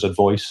operators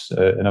advice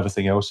and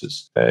everything else,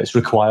 it's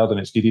required and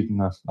it's needed,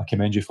 and I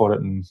commend you for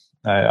it. And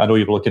I know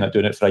you're looking at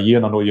doing it for a year,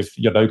 and I know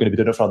you're now going to be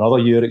doing it for another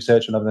year,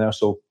 etc. and everything else.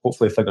 So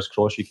hopefully, fingers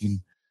crossed, you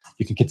can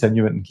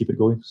continue it and keep it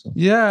going. So.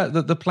 Yeah,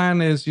 the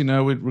plan is,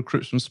 we'd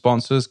recruit some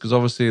sponsors because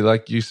obviously,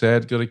 like you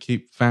said, got to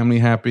keep family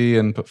happy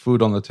and put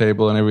food on the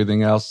table and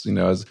everything else.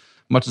 As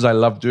much as I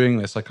love doing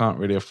this, I can't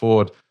really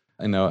afford,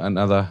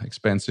 another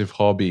expensive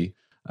hobby.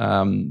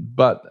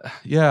 But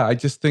yeah, I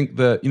just think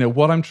that,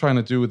 what I'm trying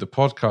to do with the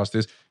podcast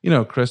is,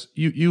 Chris,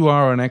 you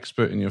are an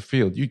expert in your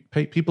field.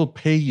 People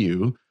pay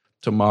you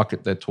to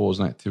market their tours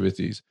and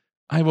activities.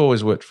 I've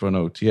always worked for an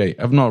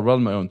OTA. I've not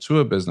run my own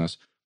tour business.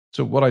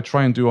 So what I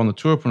try and do on the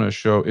Tourpreneur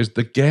show is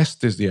the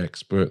guest is the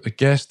expert. The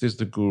guest is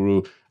the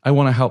guru. I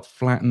want to help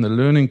flatten the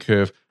learning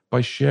curve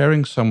by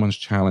sharing someone's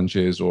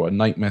challenges or a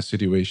nightmare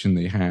situation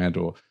they had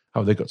or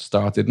how they got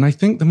started. And I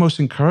think the most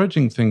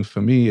encouraging thing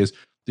for me is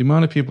the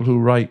amount of people who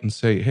write and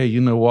say, hey, you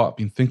know what? I've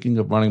been thinking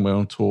of running my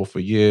own tour for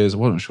years. I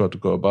wasn't sure how to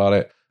go about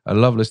it. I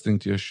love listening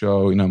to your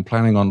show. I'm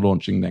planning on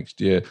launching next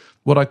year.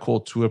 What I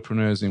call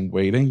tourpreneurs in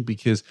waiting,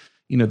 because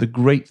the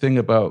great thing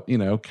about,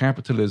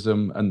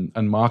 capitalism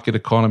and market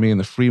economy and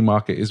the free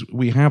market is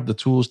we have the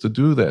tools to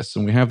do this,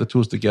 and we have the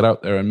tools to get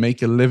out there and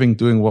make a living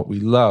doing what we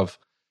love.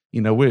 I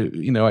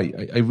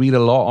read a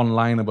lot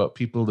online about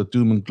people, the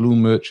doom and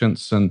gloom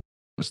merchants and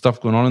stuff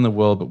going on in the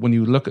world. But when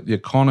you look at the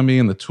economy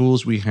and the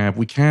tools we have,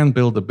 we can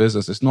build a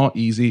business. It's not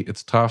easy.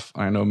 It's tough.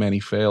 I know many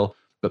fail,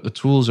 but the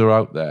tools are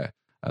out there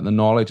and the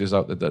knowledge is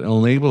out there that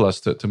enable us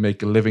to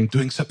make a living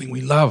doing something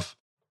we love.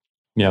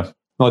 Yeah.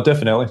 No,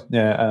 definitely.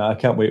 Yeah, and I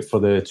can't wait for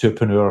the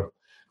Tourpreneur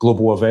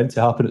global event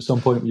to happen at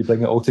some point when you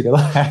bring it all together.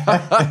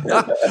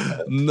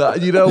 No,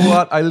 you know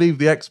what? I leave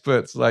the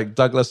experts like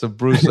Douglas and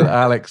Bruce and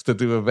Alex to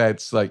do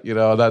events.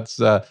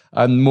 That's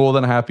I'm more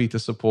than happy to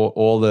support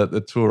all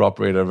the tour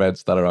operator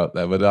events that are out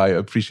there, but I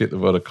appreciate the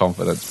vote of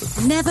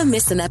confidence. Never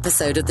miss an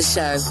episode of the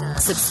show.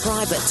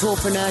 Subscribe at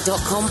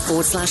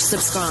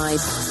tourpreneur.com/subscribe.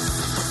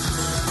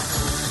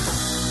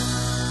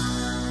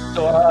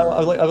 So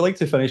I would like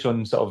to finish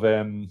on sort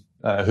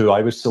of who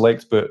I would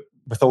select, but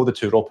with all the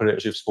tour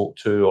operators you've spoke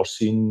to or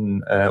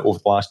seen over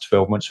the last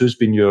 12 months, who's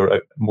been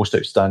your most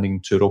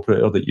outstanding tour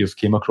operator that you've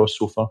came across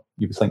so far,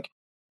 you would think?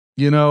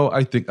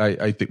 I think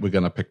we're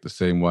going to pick the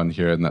same one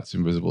here, and that's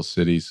Invisible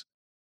Cities.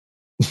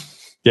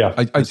 Yeah,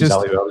 I that's just,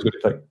 exactly what I was going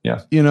to pick.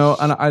 Yeah.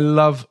 And I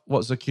love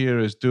what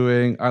Zakira is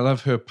doing. I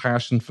love her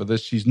passion for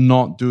this. She's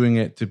not doing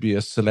it to be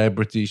a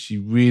celebrity. She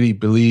really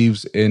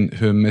believes in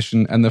her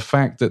mission. And the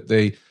fact that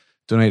they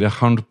donate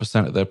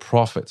 100% of their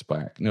profits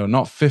back,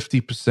 not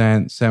 50%,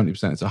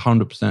 70%, it's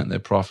 100% of their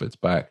profits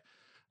back.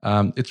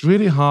 It's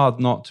really hard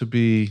not to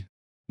be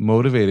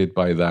motivated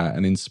by that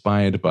and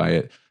inspired by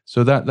it.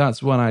 So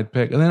that's one I'd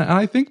pick. And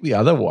I think the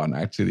other one,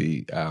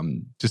 actually,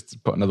 just to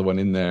put another one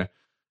in there,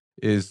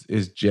 is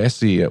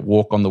Jesse at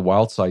Walk on the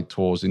Wild Side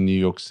tours in New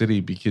York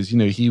City, because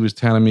he was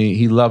telling me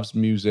he loves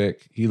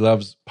music, he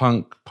loves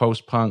punk,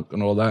 post-punk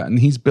and all that, and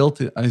he's built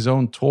his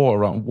own tour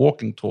around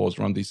walking tours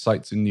around these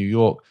sites in New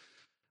York,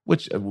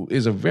 which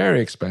is a very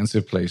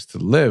expensive place to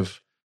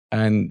live.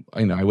 And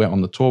I went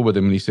on the tour with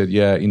him, and he said,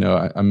 yeah,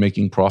 I'm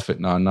making profit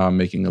now I'm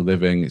making a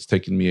living. It's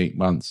taken me 8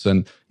 months.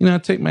 And I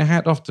take my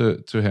hat off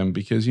to him,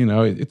 because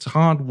it's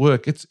hard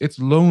work. It's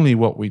lonely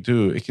what we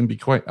do. It can be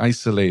quite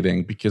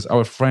isolating because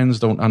our friends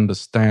don't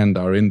understand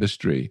our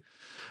industry.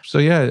 So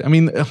yeah,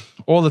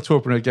 all the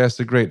tourpreneur guests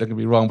are great, don't get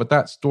me wrong, but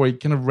that story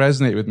kind of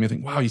resonated with me. I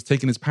think, wow, he's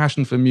taken his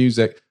passion for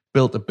music,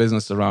 built a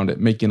business around it,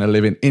 making a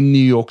living in New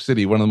York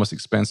City, one of the most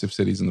expensive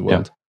cities in the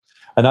world. Yeah.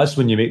 And that's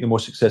when you make the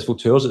most successful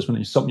tours. It's when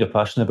it's something you're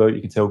passionate about. You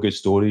can tell good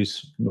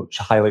stories,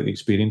 highlight the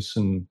experience.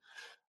 And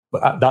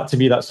that, to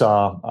me, that's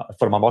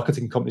from a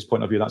marketing company's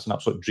point of view, that's an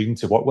absolute dream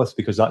to work with,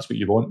 because that's what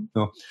you want.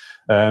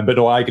 But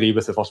no, I agree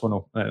with the first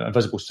one.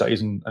 Invisible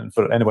Cities, and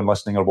for anyone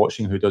listening or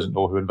watching who doesn't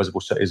know who Invisible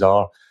Cities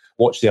are,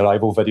 watch the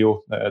Arrival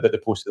video that they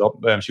posted up.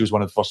 She was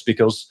one of the first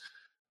speakers.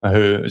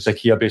 Who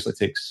Zakia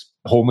basically takes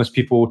homeless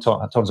people,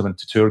 turns them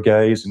into tour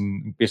guides,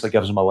 and basically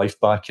gives them a life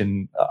back.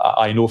 And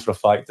I know for a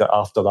fact that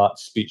after that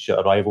speech at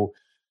Arrival,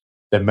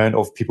 the amount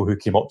of people who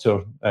came up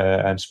to her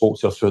and spoke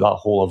to her through that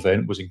whole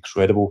event was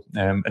incredible.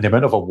 And the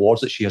amount of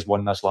awards that she has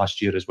won this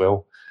last year as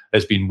well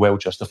has been well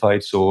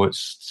justified. So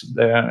it's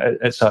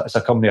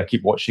a company I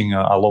keep watching.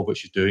 I love what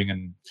she's doing,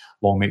 and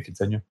long may it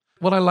continue.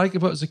 What I like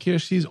about Zakira,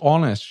 she's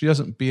honest. She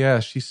doesn't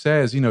BS. She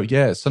says,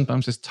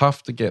 sometimes it's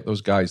tough to get those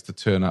guys to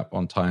turn up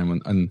on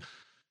time and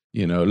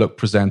look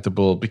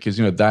presentable, because,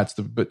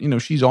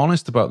 but she's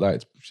honest about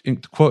that.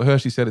 To quote her,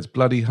 she said, it's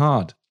bloody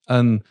hard.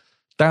 And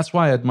that's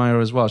why I admire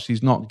her as well.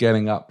 She's not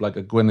getting up like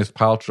a Gwyneth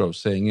Paltrow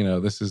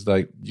saying, this is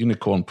like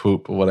unicorn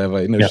poop or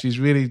whatever. She's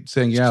really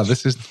saying, yeah,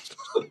 this is,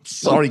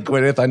 sorry,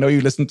 Gwyneth, I know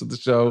you listen to the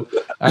show.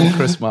 And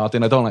Chris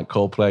Martin, I don't like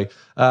Coldplay.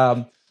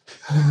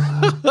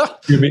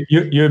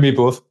 you and me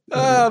both.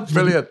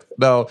 Brilliant.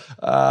 No,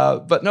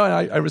 but no,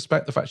 I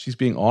respect the fact she's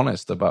being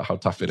honest about how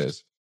tough it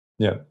is.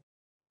 Yeah.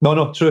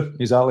 No, true,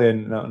 exactly.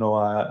 And no,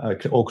 I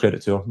all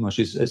credit to her. No,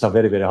 it's a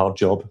very, very hard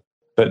job.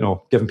 But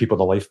no, giving people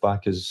their life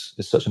back is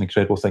such an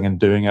incredible thing, and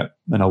doing it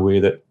in a way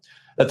that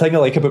the thing I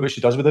like about what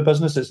she does with the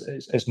business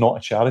is it's not a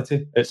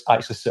charity. It's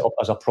actually set up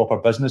as a proper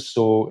business.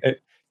 So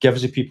it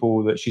gives the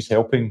people that she's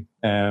helping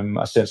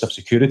a sense of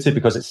security,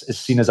 because it's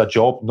seen as a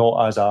job,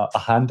 not as a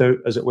handout,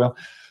 as it were.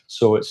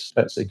 So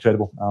it's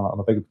incredible. I'm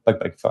a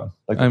big fan.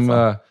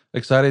 I'm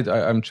excited.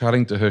 I'm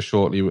chatting to her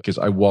shortly, because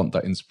I want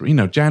that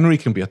inspiration. January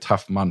can be a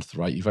tough month,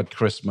 right? You've had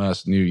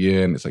Christmas, New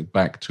Year, and it's like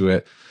back to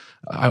it.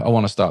 I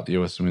want to start the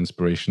year with some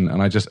inspiration,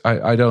 and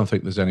I don't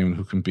think there's anyone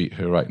who can beat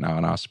her right now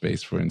in our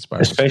space for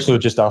inspiration. Especially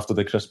just after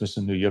the Christmas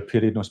and New Year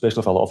period,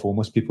 especially for a lot of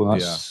homeless people.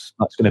 That's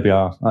going to be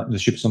there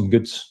should be some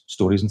good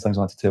stories and things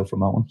like that to tell from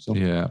that one. So.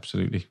 Yeah,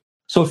 absolutely.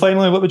 So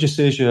finally, what would you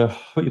say is what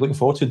you're looking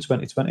forward to in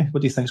 2020?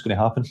 What do you think is going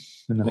to happen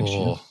in the next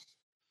year?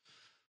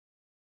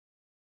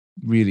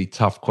 Really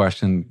tough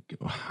question.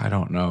 I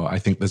don't know. I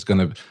think there's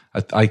going to.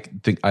 I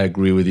think I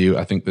agree with you.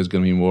 I think there's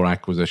going to be more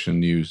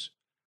acquisition news.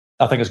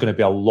 I think there's going to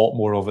be a lot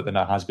more of it than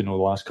there has been over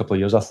the last couple of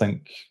years. I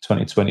think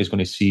 2020 is going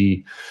to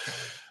see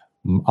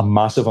a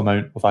massive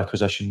amount of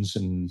acquisitions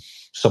and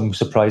some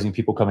surprising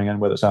people coming in,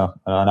 whether it's an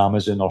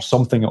Amazon or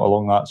something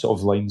along that sort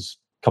of lines,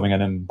 coming in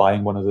and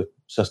buying one of the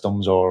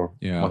systems or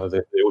one of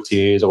the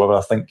OTAs or whatever.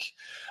 I think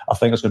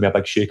there's going to be a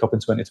big shake-up in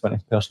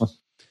 2020, personally.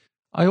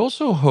 I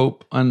also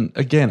hope, and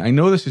again, I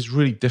know this is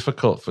really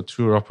difficult for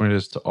tour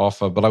operators to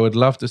offer, but I would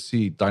love to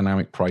see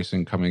dynamic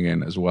pricing coming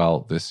in as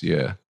well this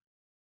year.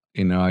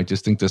 I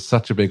just think there's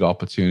such a big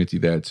opportunity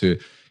there to,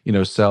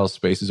 sell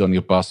spaces on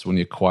your bus when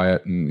you're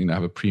quiet, and,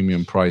 have a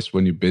premium price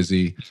when you're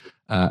busy.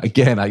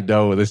 Again, I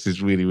know this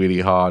is really,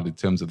 really hard in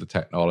terms of the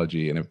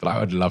technology, but I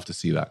would love to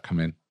see that come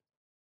in.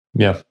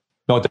 Yeah,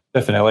 no,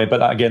 definitely.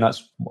 But again,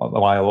 that's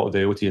why a lot of the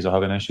OTAs are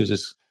having issues.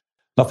 Is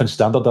nothing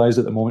standardized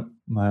at the moment.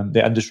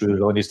 The industry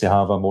really needs to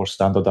have a more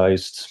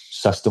standardized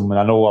system. And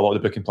I know a lot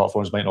of the booking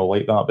platforms might not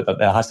like that, but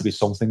there has to be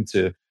something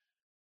to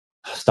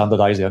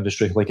standardize the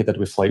industry, like it did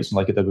with flights and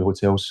like it did with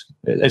hotels.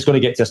 It's going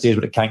to get to a stage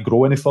where it can't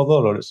grow any further,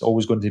 or it's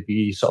always going to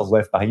be sort of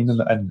left behind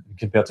and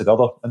compared to the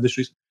other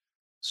industries.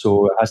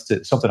 So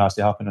something has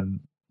to happen, and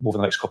over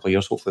the next couple of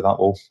years, hopefully that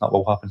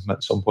will happen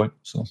at some point.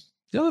 So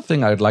the other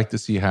thing I'd like to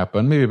see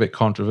happen, maybe a bit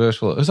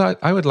controversial, is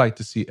I would like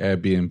to see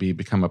Airbnb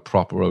become a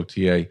proper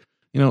OTA.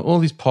 All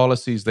these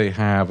policies they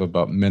have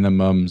about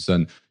minimums,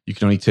 and you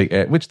can only take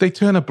which they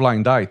turn a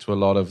blind eye to a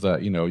lot of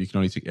that. You can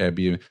only take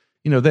Airbnb.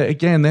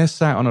 They're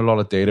sat on a lot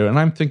of data, and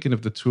I'm thinking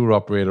of the tour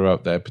operator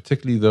out there,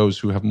 particularly those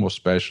who have more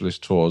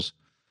specialist tours.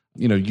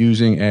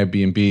 Using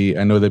Airbnb.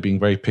 I know they're being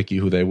very picky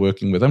who they're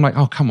working with. I'm like,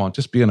 oh, come on,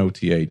 just be an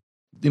OTA.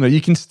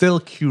 You can still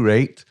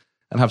curate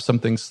and have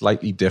something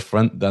slightly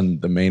different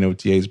than the main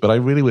OTAs, but I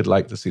really would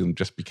like to see them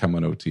just become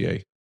an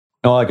OTA.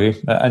 No, I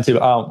agree. And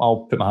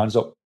I'll put my hands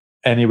up.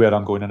 Anywhere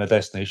I'm going in a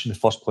destination, the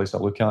first place I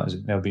look at is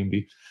an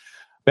Airbnb.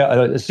 But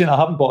I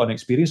haven't bought an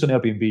experience on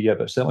Airbnb yet,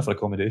 but certainly for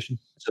accommodation,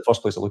 it's the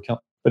first place I look at.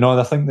 But no,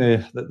 I think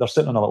they're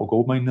sitting on a little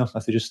gold mine there.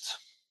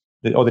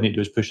 If all they need to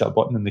do is push that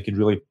button, and they can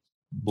really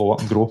blow up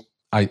and grow.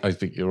 I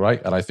think you're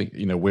right. And I think,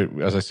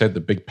 as I said, the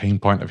big pain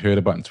point I've heard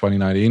about in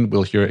 2019,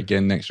 we'll hear it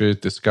again next year, is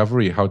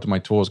discovery. How do my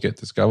tours get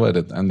discovered?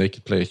 And they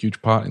could play a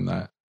huge part in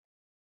that.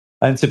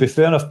 And to be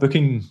fair, if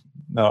booking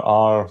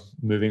are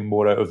moving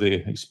more out of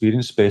the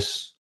experience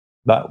space,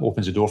 that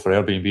opens the door for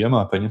Airbnb, in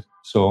my opinion.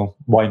 So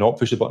why not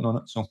push the button on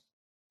it? So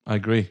I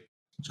agree.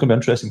 It's going to be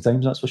interesting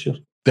times, that's for sure.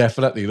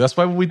 Definitely. That's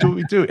why we do what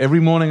we do. Every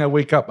morning I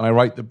wake up and I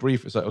write the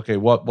brief. It's like, okay,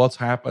 what's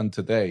happened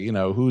today?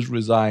 Who's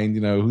resigned?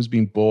 Who's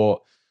been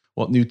bought?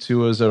 What new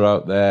tours are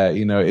out there?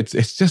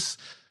 It's just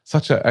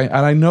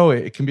and I know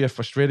it can be a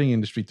frustrating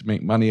industry to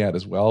make money at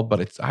as well,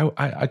 but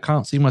I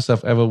can't see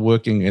myself ever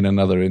working in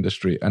another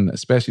industry. And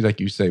especially like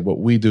you say, what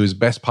we do is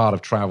best part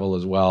of travel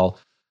as well.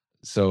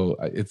 So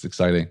it's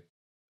exciting.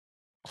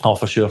 Oh,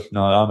 for sure.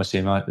 No, I'm the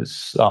same.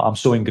 I'm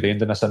so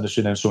ingrained in this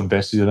industry now, so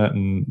invested in it,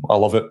 and I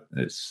love it.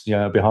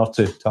 It'd be hard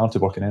to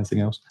work in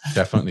anything else.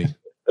 Definitely.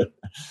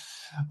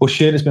 Well,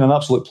 Shane, it's been an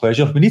absolute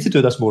pleasure. We need to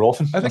do this more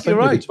often. I think you're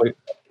right.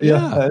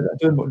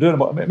 Doing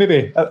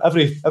maybe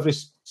every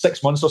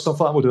 6 months or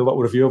something. We'll do a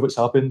little review of what's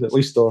happened, at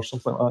least, or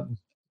something like that. And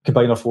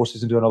combine our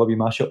forces and do another wee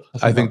mashup.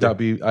 I think that'd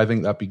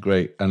be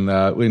great. And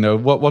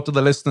what do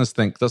the listeners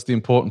think? That's the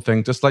important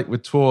thing. Just like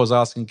with tours,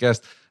 asking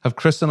guests, have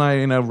Chris and I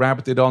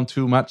rabbited on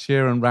too much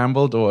here and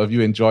rambled, or have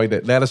you enjoyed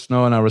it? Let us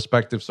know on our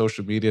respective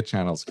social media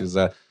channels, because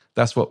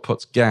that's what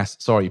puts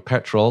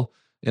petrol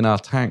in our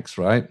tanks,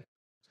 right?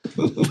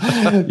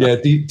 Yeah,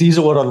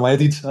 diesel or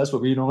unleaded. That's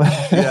what we know.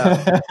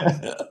 Yeah.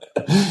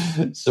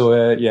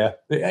 So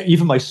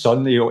even my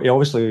son, he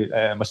obviously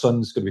my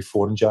son's going to be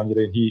 4 in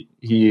January, and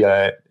he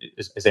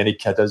as any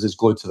kid is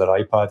glued to their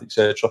iPad,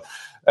 etc.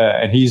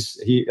 And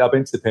I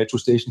went to the petrol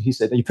station. He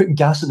said, "Are you putting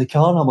gas in the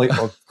car?" And I'm like,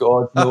 "Oh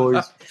God,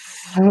 no."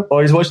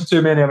 He's watching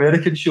too many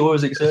American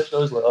shows, etc.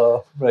 I was like,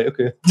 "Oh, right,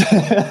 okay."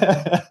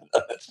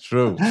 It's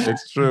true.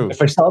 It's true. If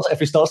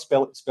he starts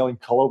spelling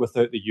colour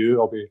without the U,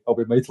 I'll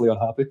be mightily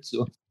unhappy.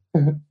 So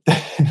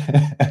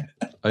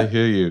I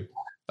hear you.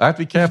 I have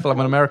to be careful. I'm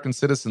an American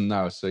citizen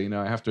now, so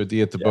I have to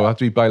adhere to both. I have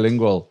to be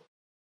bilingual.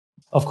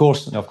 Of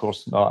course. No,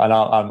 and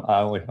I'm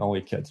only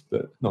a kid,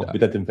 but no, we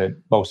did invent.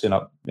 Well, saying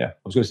that, I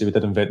was going to say we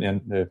did invent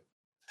the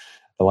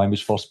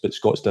language first, but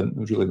Scots didn't. It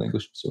was really in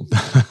English. So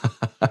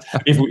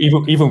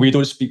even we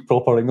don't speak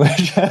proper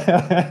English.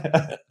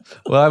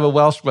 Well, I'm a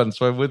Welshman,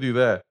 so I'm with you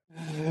there.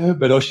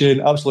 But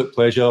Shane, absolute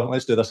pleasure.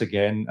 Let's do this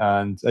again.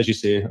 And as you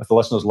say, if the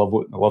listeners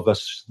love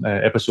this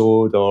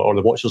episode, or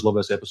the watchers love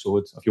this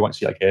episode, if you want to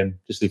see it again,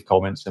 just leave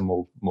comments, and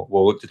we'll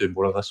look to do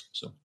more of this.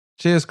 So,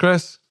 cheers,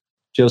 Chris.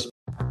 Cheers.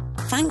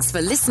 Thanks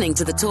for listening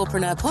to the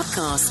Tourpreneur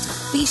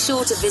podcast. Be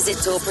sure to visit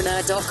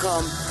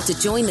tourpreneur.com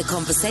to join the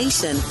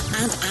conversation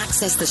and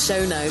access the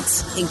show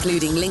notes,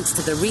 including links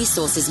to the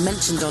resources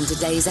mentioned on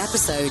today's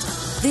episode.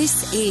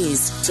 This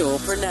is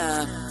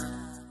Tourpreneur.